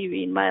for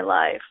leaving my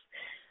life.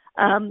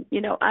 I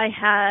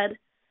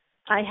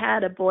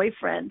had a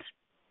boyfriend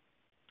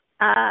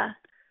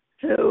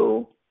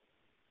who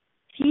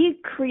he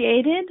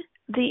created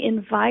the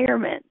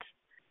environment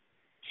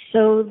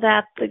so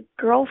that the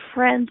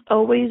girlfriends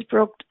always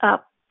broke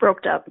up.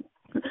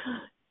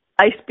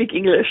 I speak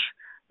English.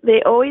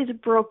 They always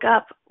broke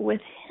up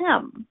with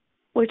him,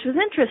 which was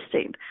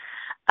interesting.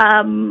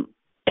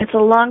 It's a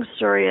long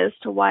story as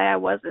to why I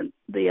wasn't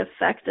the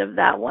effect of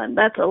that one.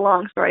 That's a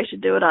long story. I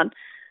should do it on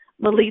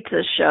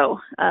Melita's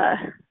show,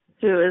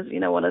 who is,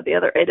 one of the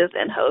other A to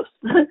Zen hosts.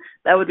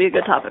 That would be a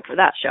good topic for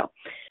that show.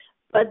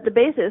 But the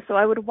basis, so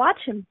I would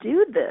watch him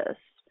do this.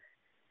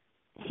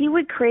 He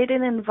would create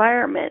an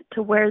environment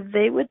to where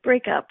they would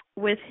break up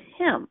with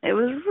him. It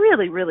was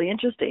really, really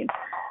interesting.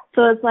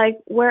 So it's like,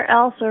 where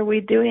else are we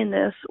doing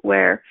this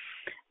where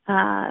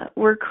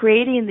we're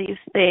creating these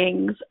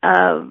things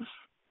of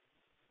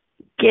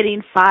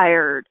getting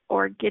fired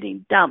or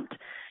getting dumped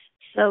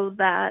so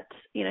that,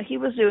 he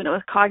was doing it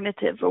with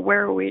cognitive, or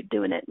where are we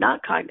doing it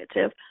not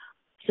cognitive,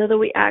 so that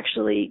we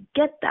actually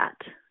get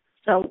that.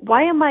 So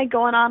why am I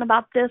going on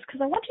about this? Because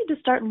I want you to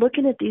start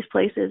looking at these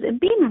places and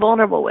being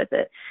vulnerable with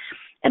it.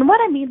 And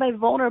what I mean by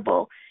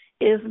vulnerable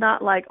is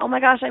not like, oh my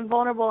gosh, I'm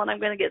vulnerable and I'm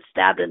going to get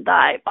stabbed and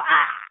die. Bah!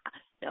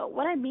 No,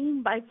 what I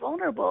mean by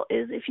vulnerable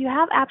is if you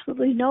have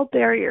absolutely no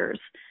barriers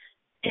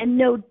and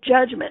no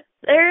judgment.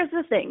 There's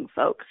the thing,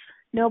 folks.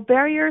 No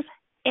barriers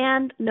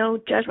and no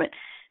judgment.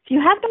 If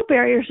you have no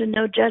barriers and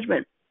no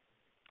judgment,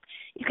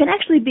 you can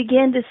actually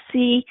begin to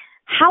see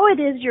how it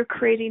is you're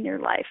creating your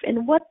life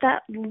and what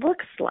that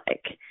looks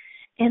like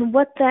and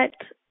what that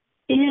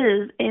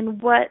is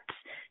and what.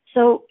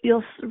 So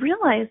you'll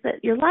realize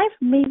that your life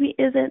maybe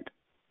isn't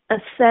a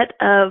set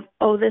of,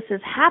 oh, this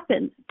has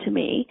happened to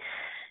me.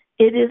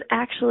 It is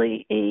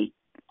actually a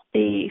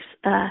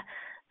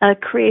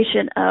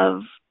creation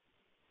of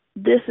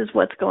this is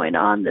what's going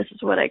on, this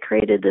is what I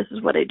created, this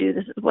is what I do,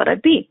 this is what I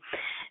be.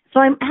 So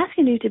I'm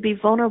asking you to be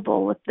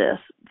vulnerable with this.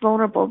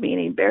 Vulnerable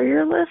meaning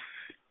barrierless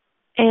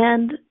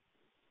and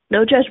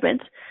no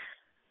judgment.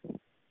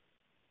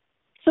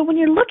 So when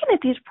you're looking at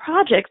these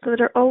projects that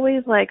are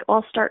always like,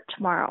 I'll start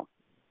tomorrow.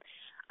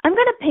 I'm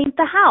going to paint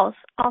the house.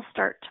 I'll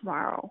start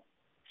tomorrow.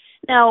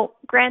 Now,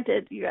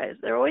 granted, you guys,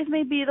 there always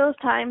may be those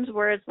times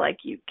where it's like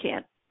you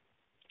can't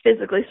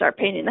physically start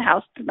painting the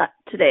house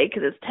today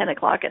because it's 10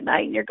 o'clock at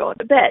night and you're going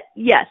to bed.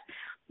 Yes,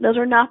 those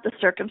are not the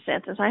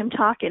circumstances I'm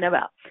talking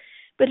about.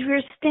 But if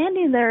you're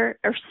standing there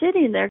or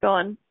sitting there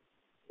going,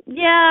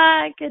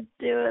 yeah, I could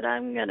do it,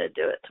 I'm going to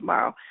do it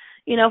tomorrow.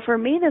 You know, for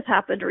me, this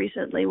happened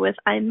recently with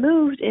I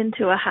moved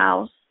into a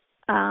house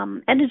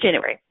end of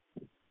January.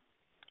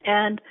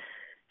 And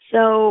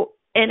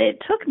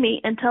it took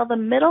me until the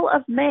middle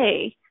of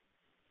May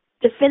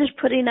to finish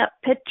putting up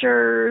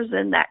pictures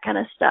and that kind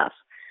of stuff.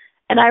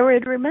 And I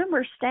would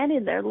remember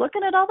standing there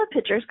looking at all the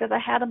pictures because I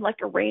had them like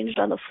arranged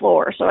on the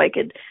floor so I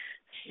could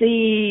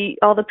see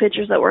all the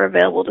pictures that were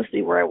available to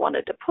see where I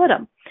wanted to put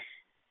them.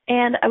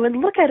 And I would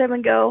look at them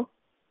and go,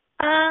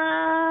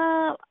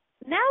 now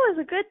is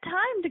a good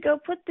time to go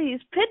put these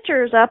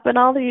pictures up and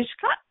all these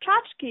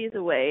tchotchkes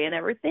away and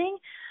everything.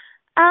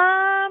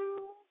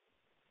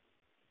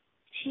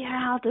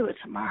 Yeah, I'll do it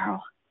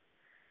tomorrow.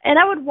 And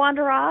I would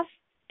wander off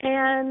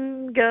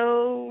and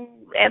go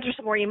answer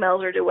some more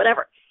emails or do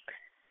whatever.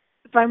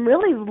 If I'm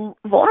really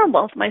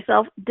vulnerable with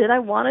myself, did I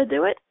want to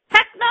do it?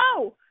 Heck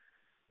no!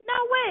 No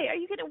way. Are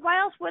you kidding? Why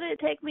else would it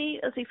take me,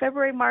 let's see,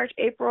 February, March,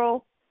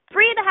 April,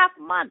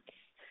 3.5 months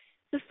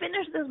to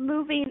finish this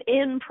moving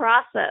in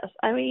process?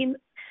 I mean,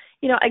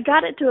 you know, I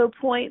got it to a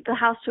point, the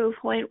house to a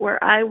point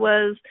where I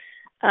was,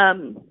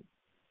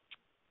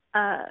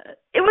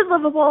 it was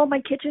livable. My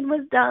kitchen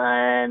was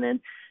done and,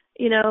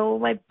 you know,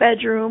 my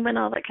bedroom and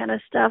all that kind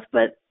of stuff.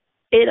 But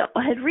it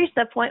had reached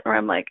that point where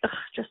I'm like, ugh,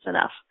 just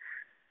enough.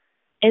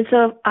 And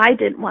so I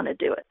didn't want to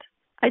do it.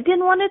 I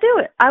didn't want to do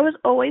it. I was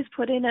always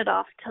putting it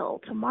off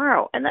till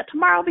tomorrow. And that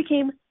tomorrow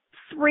became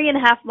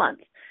 3.5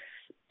 months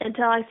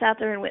until I sat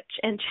there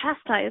and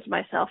chastised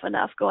myself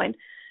enough going,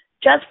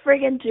 just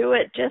friggin' do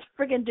it. Just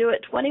friggin' do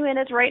it. 20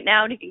 minutes right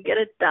now and you can get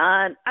it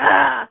done.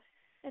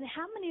 And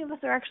how many of us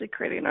are actually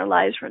creating our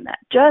lives from that?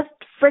 Just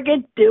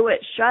friggin' do it.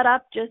 Shut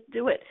up. Just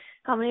do it.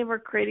 How many of us are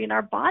creating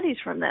our bodies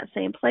from that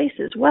same place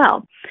as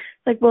well?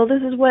 Like, well,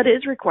 this is what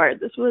is required.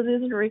 This is what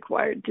isn't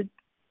required to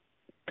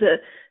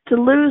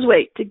lose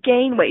weight, to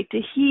gain weight,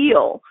 to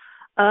heal,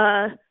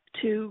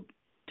 to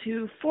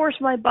force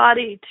my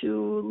body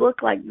to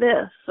look like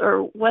this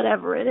or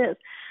whatever it is.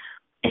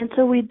 And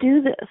so we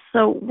do this.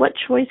 So what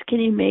choice can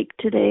you make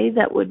today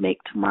that would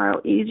make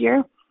tomorrow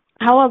easier?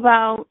 How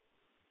about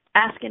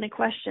asking a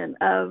question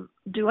of,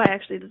 do I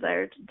actually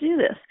desire to do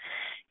this?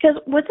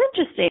 Because what's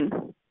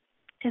interesting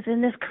is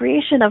in this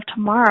creation of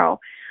tomorrow,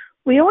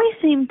 we always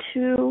seem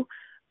to,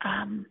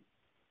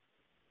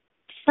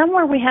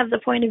 somewhere we have the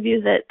point of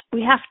view that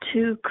we have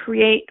to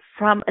create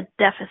from a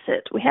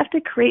deficit. We have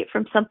to create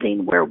from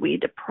something where we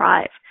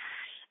deprive.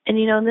 And,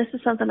 you know, and this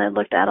is something I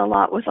looked at a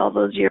lot with all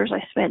those years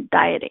I spent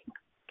dieting,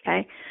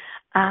 okay?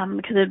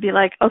 Because it'd be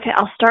like, okay,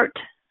 I'll start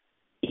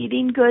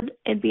eating good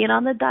and being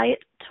on the diet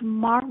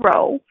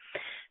tomorrow.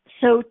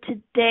 So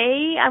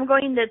today I'm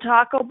going to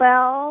Taco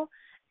Bell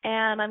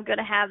and I'm going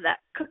to have that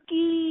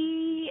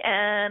cookie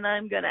and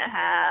I'm going to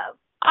have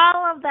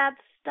all of that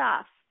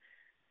stuff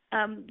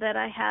that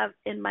I have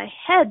in my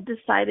head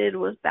decided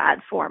was bad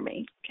for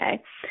me,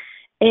 okay?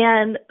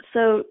 And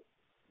so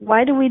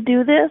why do we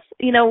do this?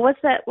 You know,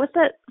 what's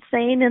that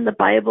saying in the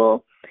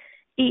Bible?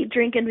 Eat,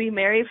 drink, and be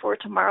merry, for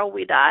tomorrow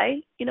we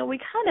die. You know, we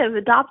kind of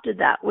adopted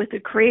that with the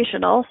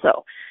creation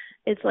also.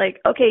 It's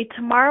like, okay,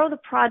 tomorrow the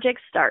project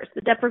starts,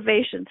 the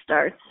deprivation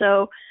starts.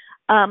 So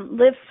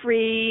live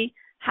free,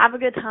 have a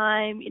good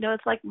time. You know,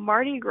 it's like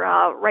Mardi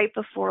Gras right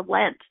before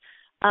Lent.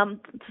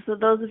 So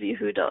those of you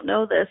who don't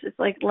know this, it's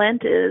like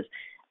Lent is,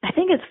 I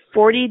think it's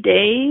 40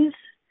 days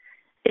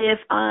if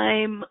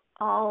I'm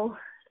all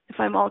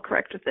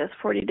correct with this,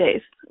 40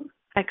 days.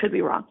 I could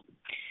be wrong.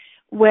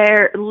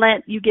 Where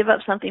Lent, you give up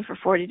something for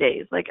 40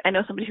 days. Like I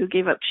know somebody who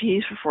gave up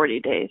cheese for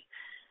 40 days.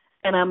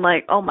 And I'm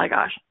like, oh my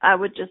gosh, that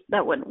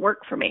wouldn't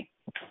work for me.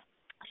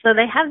 So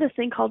they have this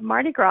thing called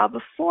Mardi Gras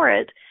before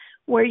it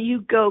where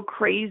you go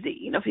crazy.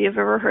 You know, if you've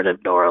ever heard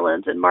of New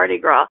Orleans and Mardi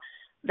Gras,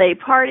 they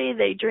party,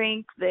 they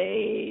drink,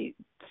 they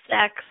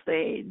sex,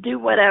 they do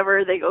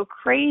whatever, they go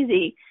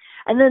crazy.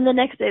 And then the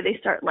next day they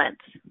start Lent.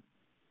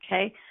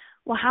 Okay?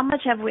 Well, how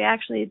much have we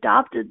actually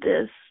adopted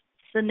this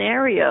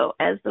scenario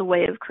as the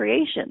way of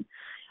creation?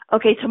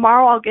 Okay,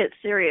 tomorrow I'll get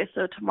serious,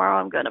 so tomorrow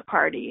I'm going to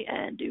party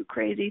and do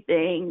crazy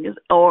things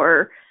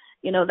or,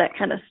 you know, that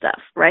kind of stuff,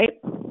 right?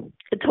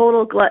 A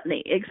total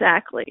gluttony,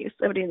 exactly.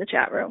 Somebody in the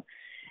chat room.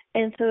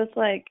 And so it's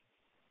like,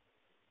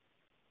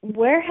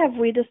 where have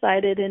we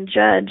decided and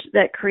judged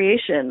that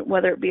creation,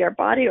 whether it be our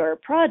body or a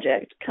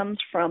project, comes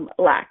from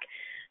lack,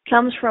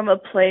 comes from a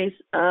place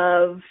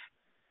of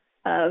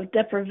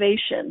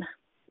deprivation,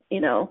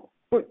 you know?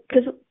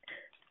 Because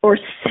or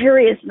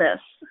seriousness.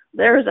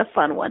 There's a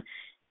fun one.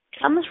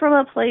 Comes from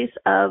a place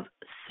of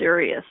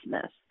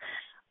seriousness.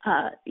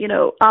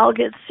 I'll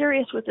get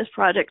serious with this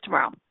project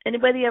tomorrow.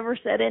 Anybody ever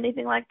said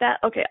anything like that?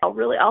 Okay,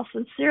 I'll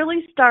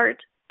sincerely start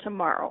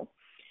tomorrow.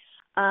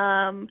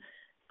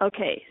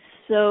 Okay,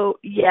 so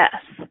yes,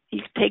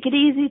 you take it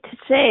easy to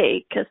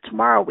say because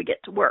tomorrow we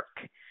get to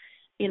work.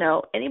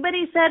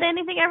 Anybody said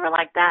anything ever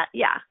like that?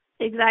 Yeah,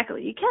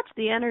 exactly. You catch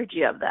the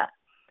energy of that.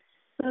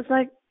 So it's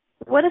like,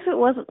 what if it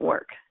wasn't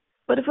work?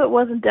 What if it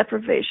wasn't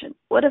deprivation?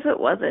 What if it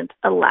wasn't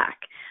a lack?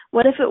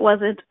 What if it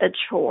wasn't a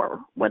chore?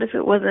 What if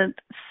it wasn't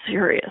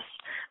serious?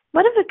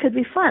 What if it could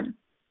be fun?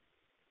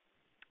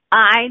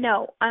 I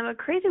know, I'm a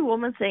crazy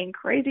woman saying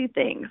crazy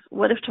things.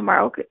 What if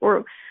tomorrow could,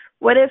 or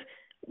what if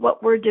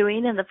what we're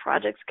doing in the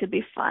projects could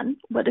be fun?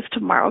 What if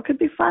tomorrow could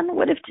be fun?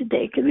 What if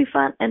today could be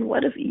fun? And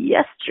what if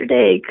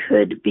yesterday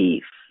could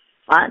be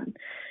fun?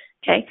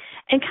 Okay,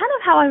 and kind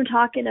of how I'm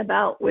talking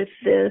about with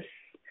this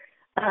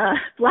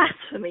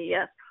blasphemy,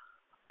 yes.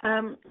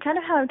 Kind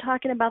of how I'm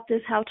talking about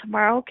this, how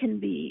tomorrow can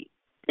be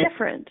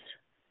different.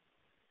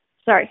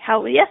 Sorry,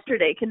 how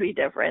yesterday can be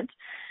different.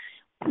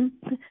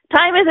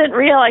 Time isn't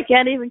real. I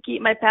can't even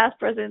keep my past,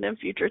 present, and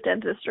future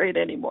tenses straight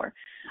anymore.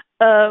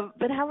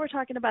 But how we're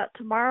talking about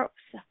tomorrow,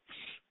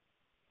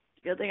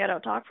 good thing I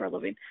don't talk for a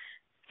living,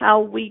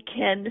 how we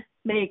can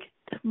make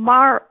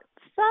tomorrow,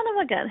 son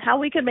of a gun, how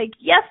we can make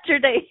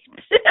yesterday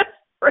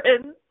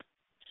different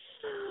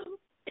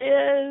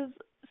is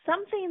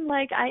something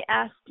like I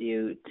asked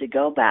you to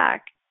go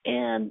back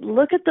and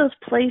look at those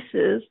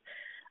places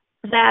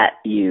that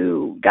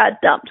you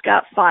got dumped,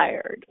 got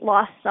fired,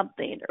 lost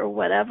something or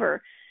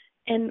whatever,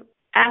 and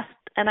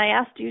I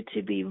asked you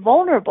to be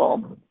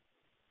vulnerable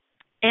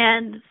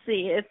and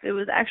see if it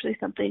was actually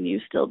something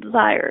you still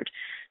desired,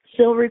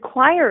 still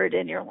required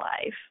in your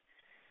life.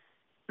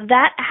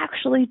 That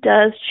actually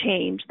does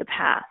change the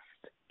past,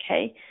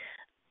 okay?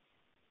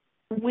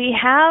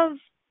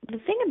 The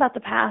thing about the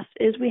past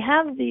is we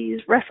have these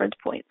reference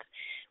points.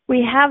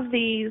 We have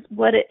these,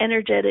 what it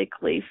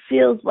energetically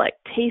feels like,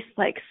 tastes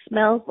like,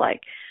 smells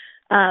like.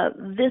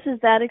 This is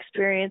that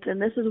experience,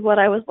 and this is what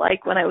I was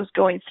like when I was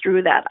going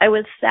through that. I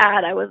was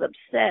sad, I was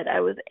upset,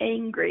 I was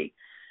angry.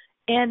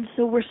 And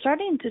so we're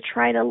starting to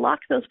try to lock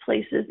those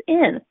places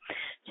in.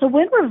 So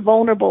when we're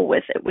vulnerable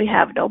with it, we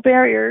have no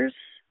barriers,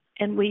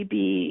 and we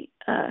be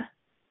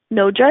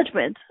no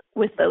judgment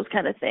with those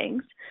kind of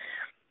things.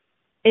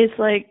 It's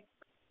like,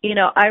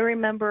 I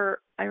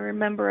remember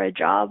a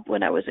job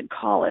when I was in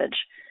college,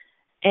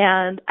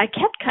 and I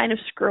kept kind of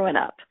screwing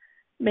up,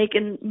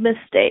 making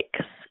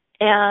mistakes.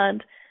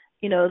 And,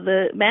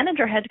 the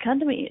manager had to come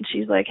to me and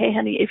she's like, hey,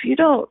 honey, if you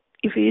don't,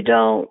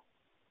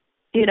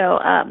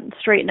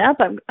 straighten up,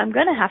 I'm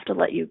going to have to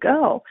let you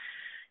go.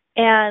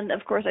 And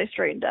of course I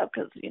straightened up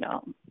because,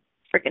 I'm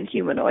freaking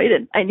humanoid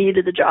and I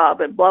needed the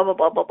job and blah, blah,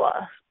 blah, blah,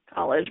 blah,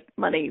 college,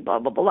 money, blah,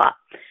 blah, blah, blah.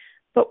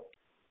 But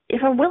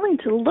if I'm willing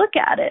to look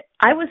at it,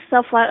 I was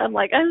I'm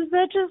like, I'm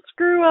such a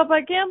screw up.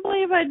 I can't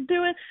believe I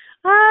do it.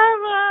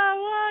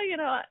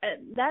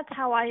 And that's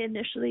how I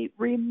initially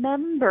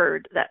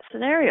remembered that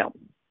scenario.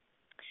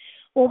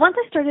 Well, once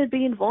I started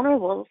being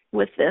vulnerable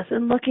with this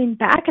and looking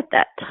back at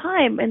that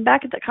time and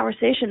back at that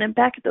conversation and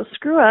back at those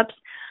screw ups,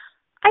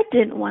 I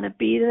didn't want to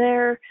be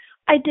there.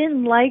 I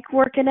didn't like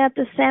working at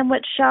the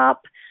sandwich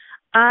shop.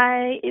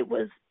 It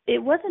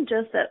wasn't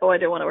just that, I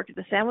didn't want to work at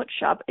the sandwich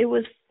shop. It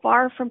was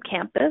far from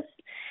campus.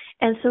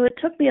 And so it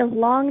took me a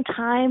long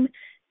time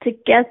to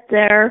get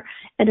there.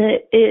 And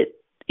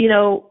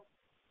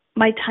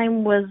my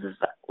time was,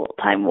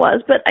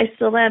 but I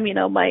still am,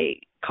 my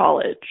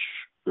college,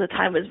 the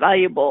time was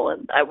valuable.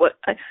 And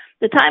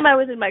the time I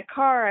was in my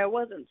car, I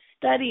wasn't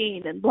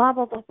studying and blah,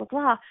 blah, blah, blah,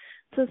 blah.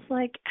 So it's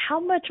like, how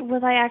much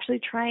was I actually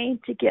trying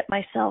to get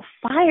myself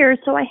fired?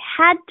 So I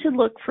had to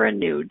look for a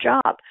new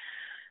job.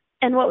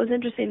 And what was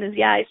interesting is,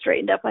 I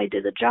straightened up, I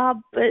did the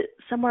job, but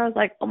somewhere I was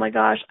like, oh my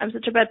gosh, I'm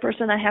such a bad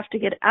person, I have to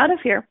get out of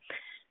here.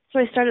 So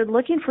I started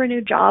looking for a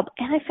new job,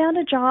 and I found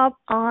a job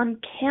on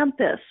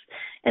campus.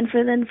 And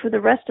for the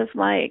rest of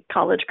my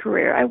college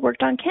career, I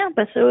worked on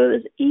campus, so it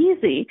was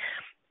easy.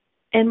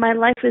 And my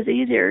life was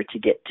easier to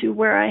get to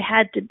where I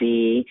had to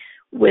be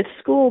with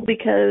school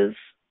because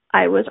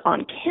I was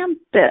on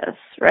campus,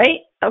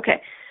 right?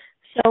 Okay.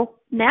 So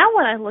now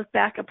when I look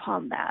back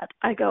upon that,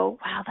 I go,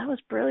 wow, that was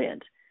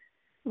brilliant.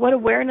 What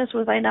awareness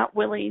was I not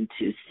willing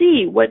to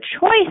see? What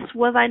choice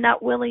was I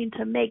not willing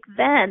to make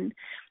then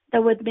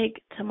that would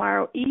make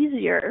tomorrow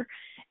easier?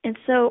 And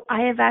so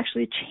I have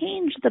actually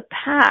changed the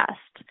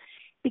past,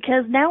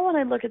 because now when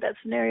I look at that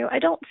scenario, I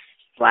don't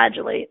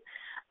flagellate.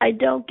 I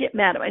don't get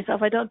mad at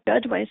myself. I don't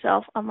judge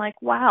myself. I'm like,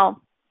 wow,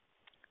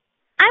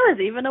 I was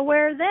even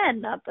aware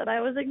then. Not that I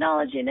was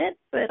acknowledging it,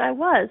 but I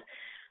was.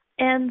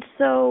 And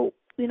so,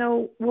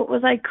 what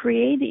was I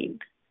creating?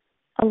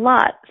 A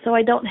lot. So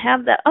I don't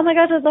have that, oh my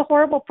gosh, I was a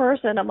horrible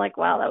person. I'm like,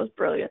 wow, that was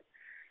brilliant.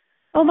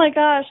 Oh my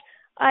gosh,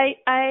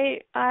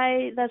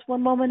 that's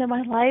one moment in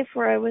my life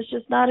where I was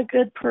just not a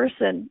good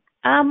person.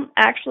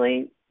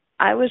 Actually,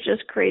 I was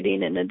just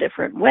creating in a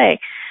different way.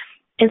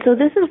 And so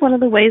this is one of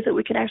the ways that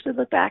we can actually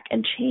look back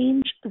and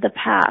change the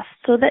past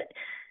so that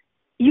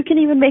you can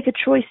even make a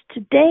choice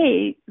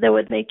today that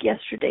would make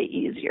yesterday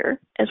easier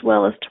as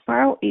well as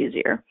tomorrow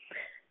easier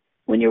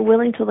when you're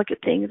willing to look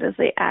at things as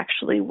they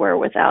actually were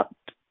without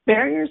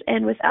barriers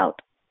and without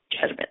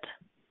judgment.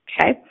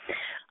 Okay?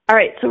 All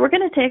right, so we're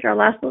going to take our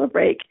last little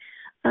break.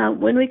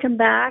 When we come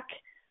back,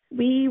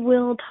 we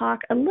will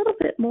talk a little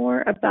bit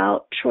more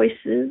about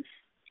choices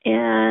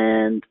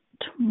and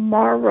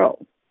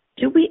tomorrow.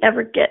 Do we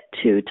ever get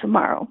to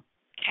tomorrow?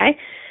 Okay.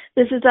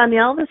 This is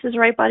Danielle. This is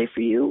Right Body for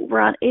You. We're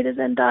on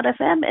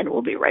A2Zen.fm, and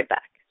we'll be right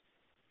back.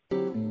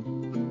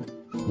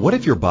 What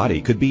if your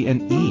body could be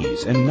an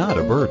ease and not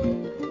a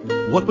burden?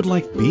 What would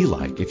life be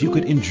like if you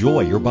could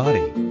enjoy your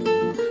body?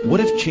 What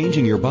if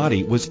changing your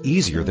body was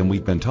easier than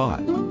we've been taught?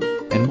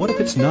 And what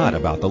if it's not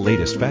about the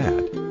latest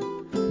fad?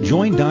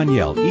 Join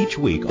Danielle each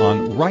week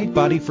on Right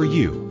Body for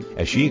You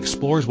as she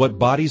explores what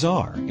bodies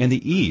are and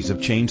the ease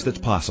of change that's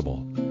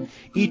possible.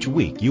 Each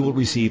week you will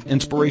receive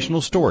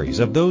inspirational stories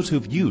of those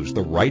who've used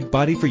the Right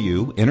Body for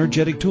You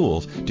energetic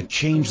tools to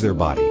change their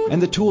body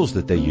and the tools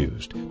that they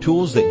used,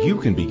 tools that you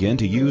can begin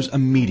to use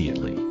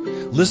immediately.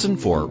 Listen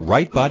for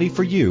Right Body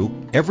for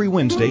You every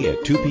Wednesday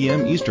at 2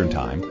 p.m. Eastern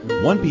Time,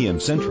 1 p.m.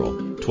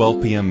 Central,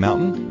 12 p.m.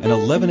 Mountain, and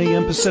 11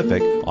 a.m.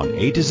 Pacific on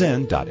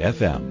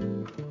A2Zen.fm.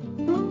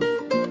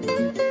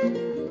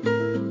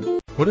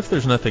 What if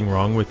there's nothing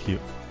wrong with you?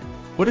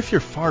 What if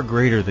you're far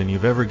greater than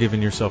you've ever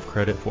given yourself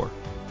credit for?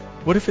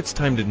 What if it's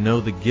time to know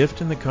the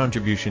gift and the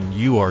contribution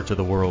you are to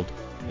the world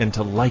and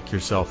to like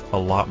yourself a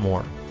lot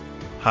more?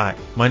 Hi,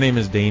 my name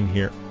is Dane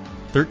here.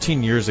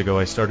 13 years ago,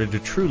 I started to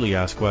truly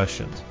ask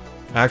questions.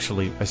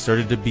 Actually, I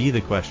started to be the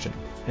question,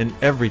 and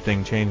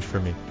everything changed for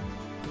me.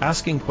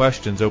 Asking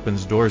questions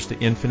opens doors to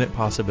infinite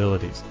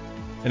possibilities.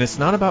 And it's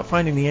not about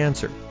finding the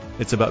answer.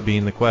 It's about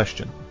being the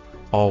question.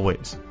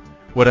 Always.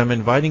 What I'm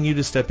inviting you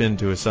to step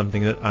into is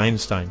something that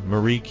Einstein,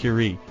 Marie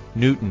Curie,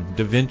 Newton,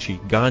 Da Vinci,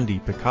 Gandhi,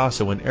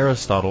 Picasso, and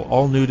Aristotle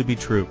all knew to be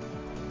true.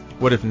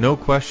 What if no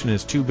question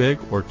is too big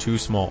or too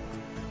small?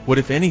 What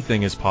if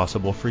anything is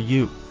possible for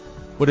you?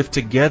 What if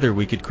together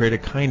we could create a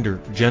kinder,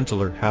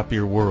 gentler,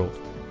 happier world?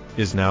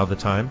 Is now the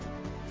time?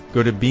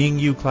 Go to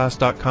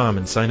beingyouclass.com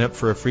and sign up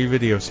for a free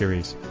video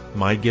series,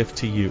 My Gift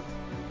to You.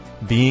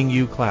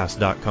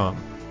 beingyouclass.com.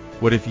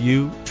 What if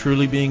you,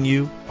 truly being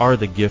you, are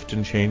the gift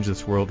and change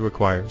this world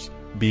requires?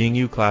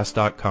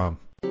 beingyouclass.com.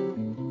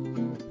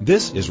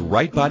 This is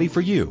Right Body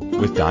for You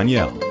with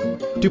Danielle.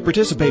 To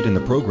participate in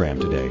the program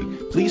today,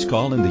 please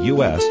call in the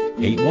U.S.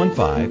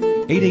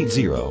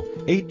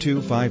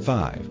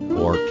 815-880-8255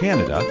 or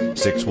Canada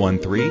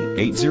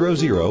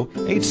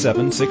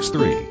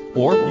 613-800-8763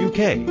 or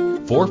UK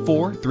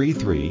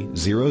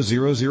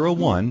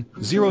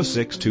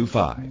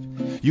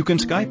 4433-0001-0625. You can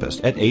Skype us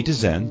at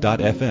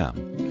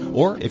A2Zen.fm.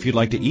 Or if you'd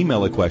like to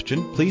email a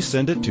question, please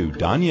send it to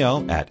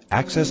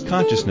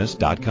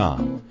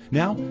Danielle@accessconsciousness.com.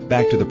 Now,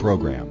 back to the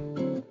program.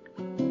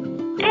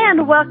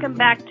 And welcome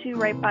back to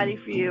Right Body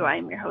for You.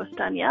 I'm your host,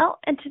 Danielle,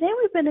 and today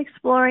we've been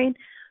exploring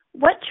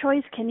what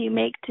choice can you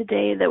make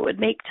today that would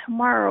make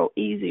tomorrow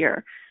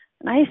easier.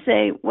 And I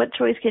say, what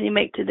choice can you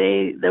make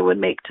today that would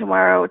make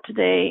tomorrow,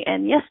 today,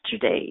 and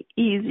yesterday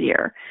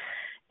easier?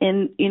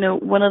 And,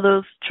 one of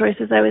those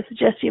choices I would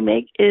suggest you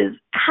make is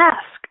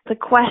ask the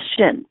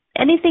question.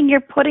 Anything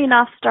you're putting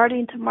off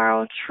starting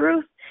tomorrow,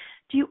 truth,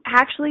 do you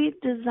actually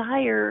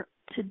desire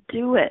to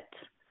do it?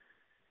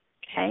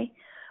 Okay?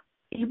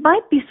 You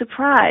might be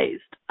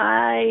surprised.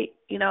 I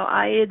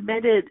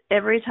admitted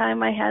every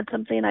time I had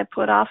something I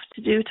put off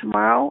to do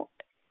tomorrow,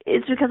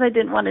 it's because I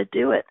didn't want to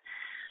do it.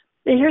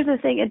 But here's the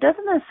thing. It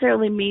doesn't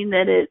necessarily mean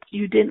that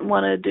you didn't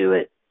want to do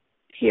it,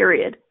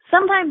 period.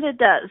 Sometimes it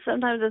does.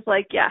 Sometimes it's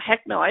like, yeah,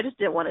 heck no, I just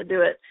didn't want to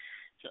do it.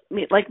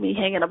 Like me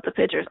hanging up the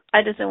pictures.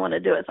 I just didn't want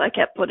to do it, so I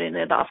kept putting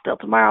it off till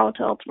tomorrow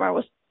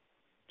was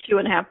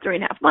 2.5,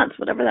 3.5 months,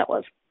 whatever that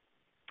was.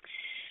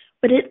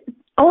 But it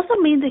also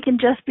means it can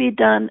just be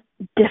done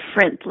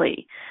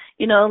differently.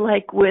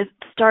 Like with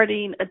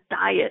starting a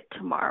diet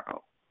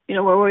tomorrow.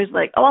 We're always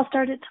like, oh, I'll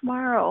start it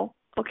tomorrow.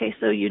 Okay,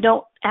 so you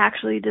don't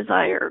actually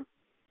desire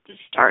to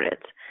start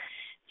it.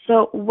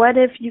 So what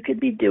if you could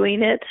be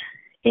doing it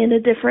in a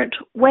different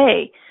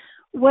way?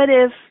 What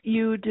if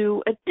you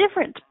do a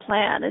different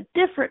plan, a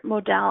different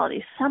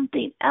modality,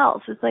 something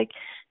else? It's like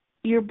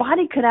your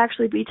body could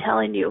actually be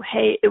telling you,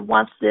 hey, it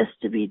wants this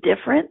to be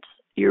different.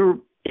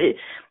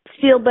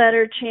 Feel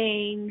better,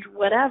 change,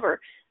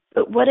 whatever.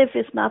 But what if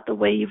it's not the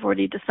way you've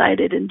already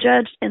decided and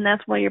judged, and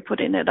that's why you're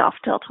putting it off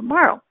till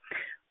tomorrow?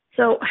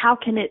 So how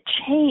can it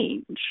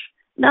change?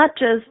 Not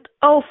just,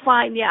 oh,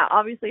 fine, yeah,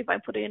 obviously if I'm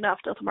putting it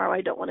off till tomorrow,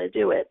 I don't want to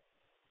do it.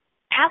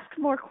 Ask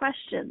more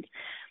questions.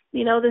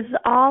 This is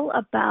all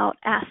about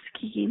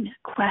asking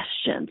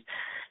questions.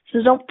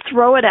 So don't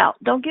throw it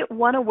out. Don't get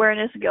one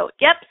awareness and go,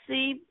 yep,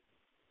 see,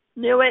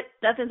 knew it,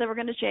 nothing's ever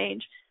going to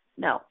change.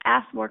 No,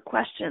 ask more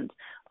questions.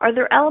 Are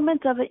there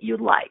elements of it you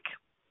like?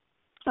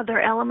 Are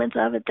there elements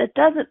of it that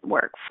doesn't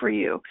work for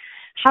you?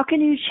 How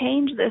can you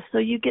change this so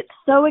you get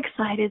so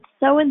excited,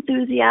 so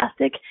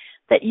enthusiastic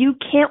that you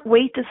can't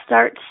wait to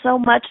start so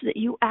much that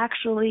you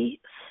actually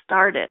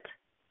start it.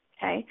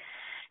 Okay?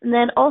 And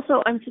then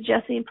also I'm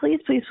suggesting please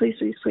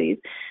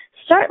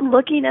start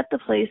looking at the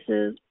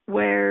places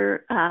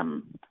where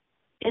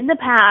in the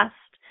past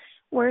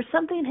where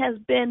something has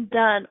been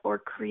done or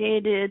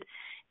created,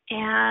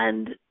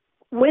 and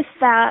with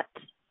that,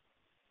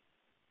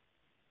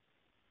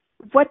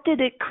 what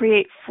did it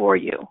create for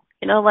you?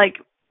 Like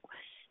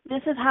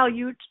this is how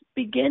you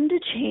begin to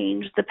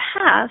change the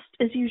past,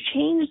 as you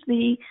change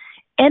the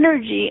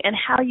energy and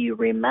how you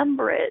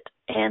remember it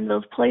and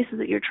those places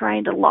that you're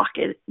trying to lock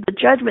it, the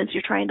judgments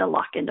you're trying to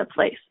lock into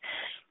place.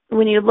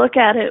 When you look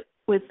at it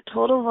with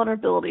total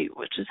vulnerability,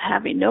 which is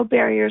having no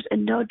barriers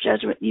and no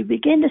judgment, you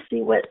begin to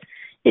see what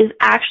is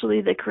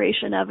actually the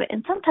creation of it.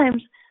 And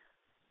sometimes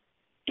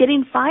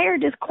getting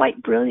fired is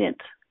quite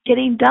brilliant.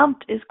 Getting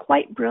dumped is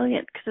quite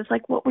brilliant, because it's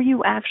like, what were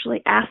you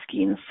actually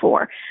asking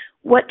for?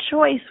 What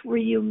choice were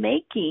you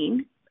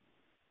making,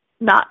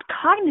 not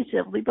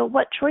cognitively, but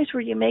what choice were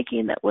you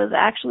making that was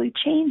actually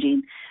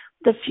changing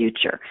the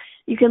future?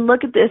 You can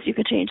look at this, you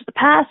can change the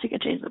past, you can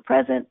change the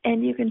present,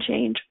 and you can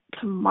change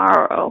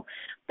tomorrow.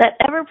 That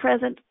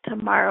ever-present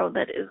tomorrow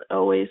that is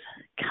always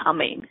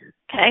coming,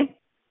 okay?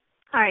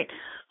 All right.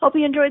 Hope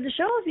you enjoyed the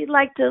show. If you'd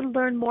like to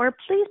learn more,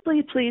 please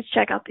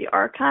check out the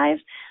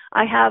archives.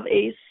 I have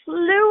a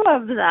slew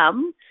of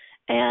them,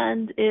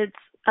 and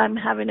I'm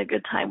having a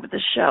good time with the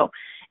show.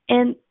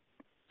 And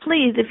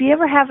please, if you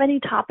ever have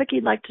any topic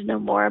you'd like to know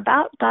more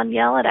about,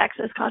 Danielle at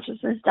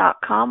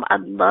accessconsciousness.com.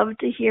 I'd love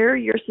to hear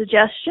your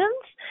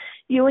suggestions.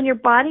 You and your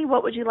body,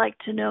 what would you like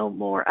to know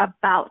more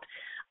about?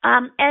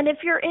 And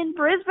if you're in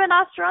Brisbane,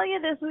 Australia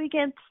this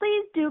weekend,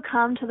 please do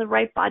come to the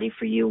Right Body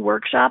for You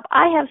workshop.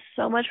 I have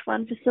so much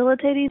fun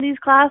facilitating these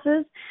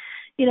classes.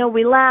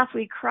 We laugh,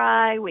 we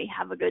cry, we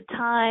have a good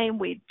time,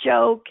 we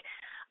joke,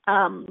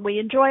 we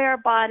enjoy our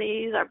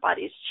bodies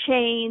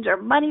change, our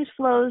money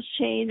flows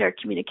change, our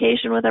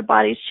communication with our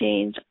bodies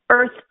change,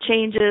 earth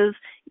changes.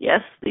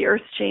 Yes, the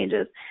earth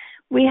changes.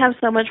 We have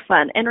so much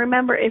fun. And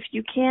remember, if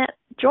you can't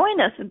join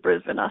us in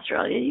Brisbane,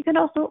 Australia, you can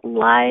also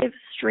live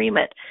stream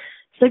it.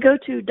 So go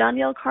to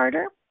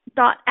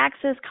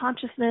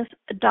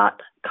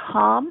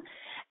daniellecarter.accessconsciousness.com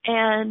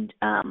and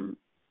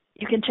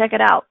you can check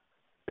it out.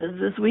 Does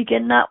this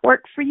weekend not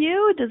work for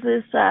you? Does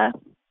this,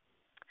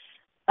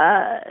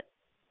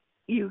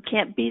 you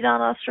can't beat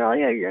on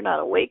Australia, or you're not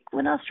awake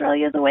when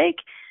Australia's awake?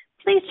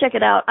 Please check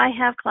it out. I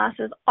have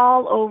classes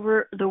all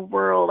over the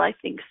world. I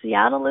think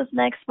Seattle is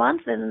next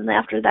month, and then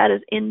after that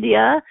is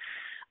India,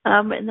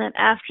 and then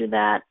after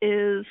that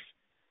is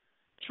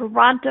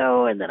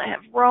Toronto, and then I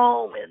have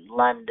Rome and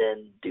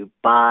London,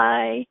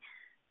 Dubai,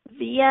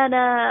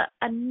 Vienna,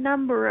 a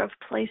number of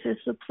places.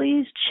 So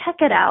please check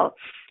it out.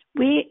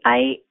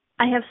 I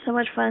have so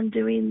much fun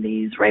doing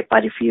these Right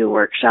Body for You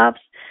workshops.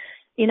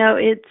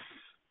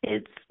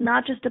 It's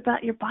not just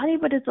about your body,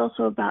 but it's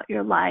also about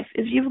your life.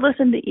 If you've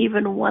listened to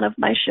even one of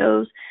my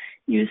shows,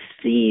 you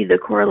see the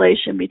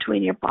correlation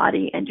between your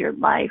body and your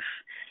life.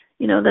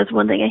 That's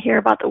one thing I hear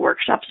about the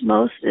workshops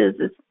most is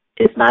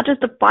it's not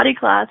just a body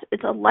class,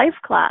 it's a life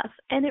class,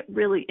 and it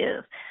really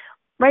is.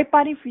 Right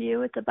Body for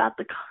You, it's about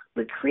the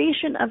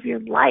creation of your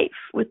life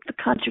with the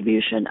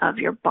contribution of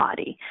your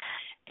body.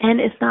 And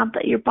it's not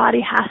that your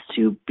body has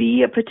to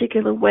be a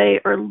particular way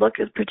or look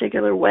a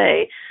particular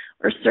way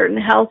or certain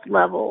health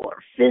level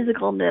or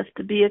physicalness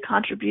to be a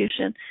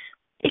contribution.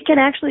 It can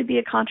actually be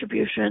a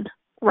contribution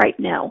right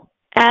now,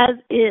 as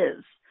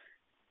is.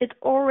 It's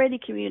already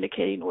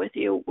communicating with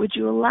you. Would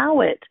you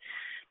allow it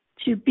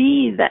to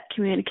be that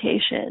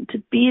communication, to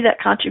be that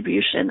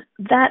contribution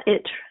that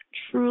it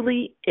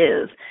truly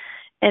is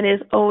and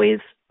is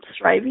always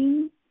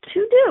striving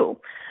to do?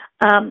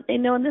 And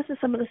this is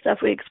some of the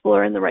stuff we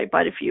explore in the Right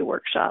Body for You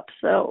workshop.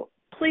 So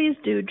please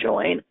do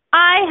join.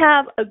 I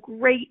have a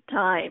great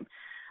time.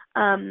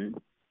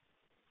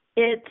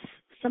 It's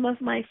some of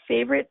my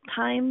favorite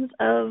times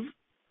of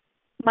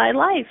my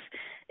life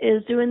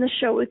is doing the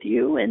show with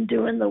you and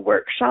doing the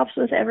workshops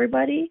with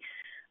everybody.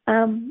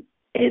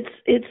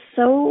 It's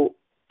so,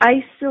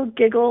 I still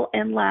giggle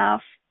and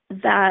laugh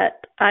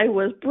that I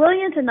was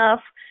brilliant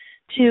enough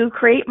to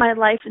create my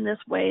life in this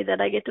way,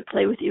 that I get to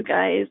play with you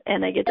guys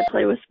and I get to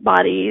play with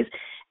bodies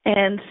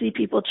and see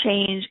people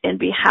change and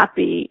be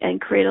happy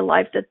and create a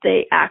life that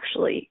they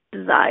actually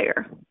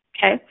desire.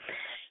 Okay?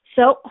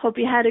 So hope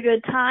you had a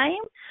good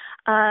time.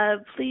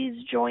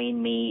 Please join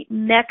me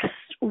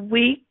next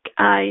week.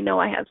 I know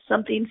I have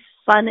something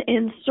fun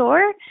in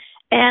store.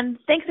 And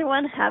thanks,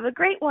 everyone. Have a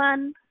great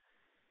one.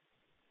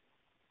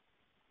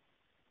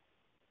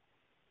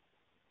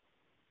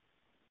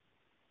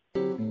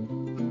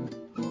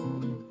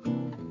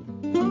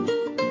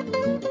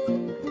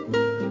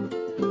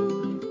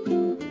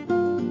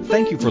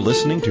 Thank you for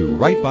listening to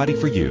Right Body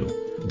for You.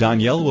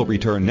 Danielle will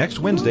return next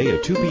Wednesday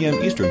at 2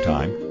 p.m. Eastern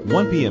Time,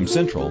 1 p.m.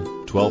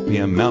 Central, 12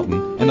 p.m.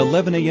 Mountain, and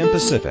 11 a.m.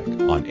 Pacific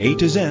on A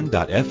to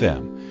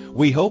Zen.fm.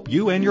 We hope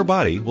you and your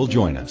body will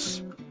join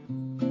us.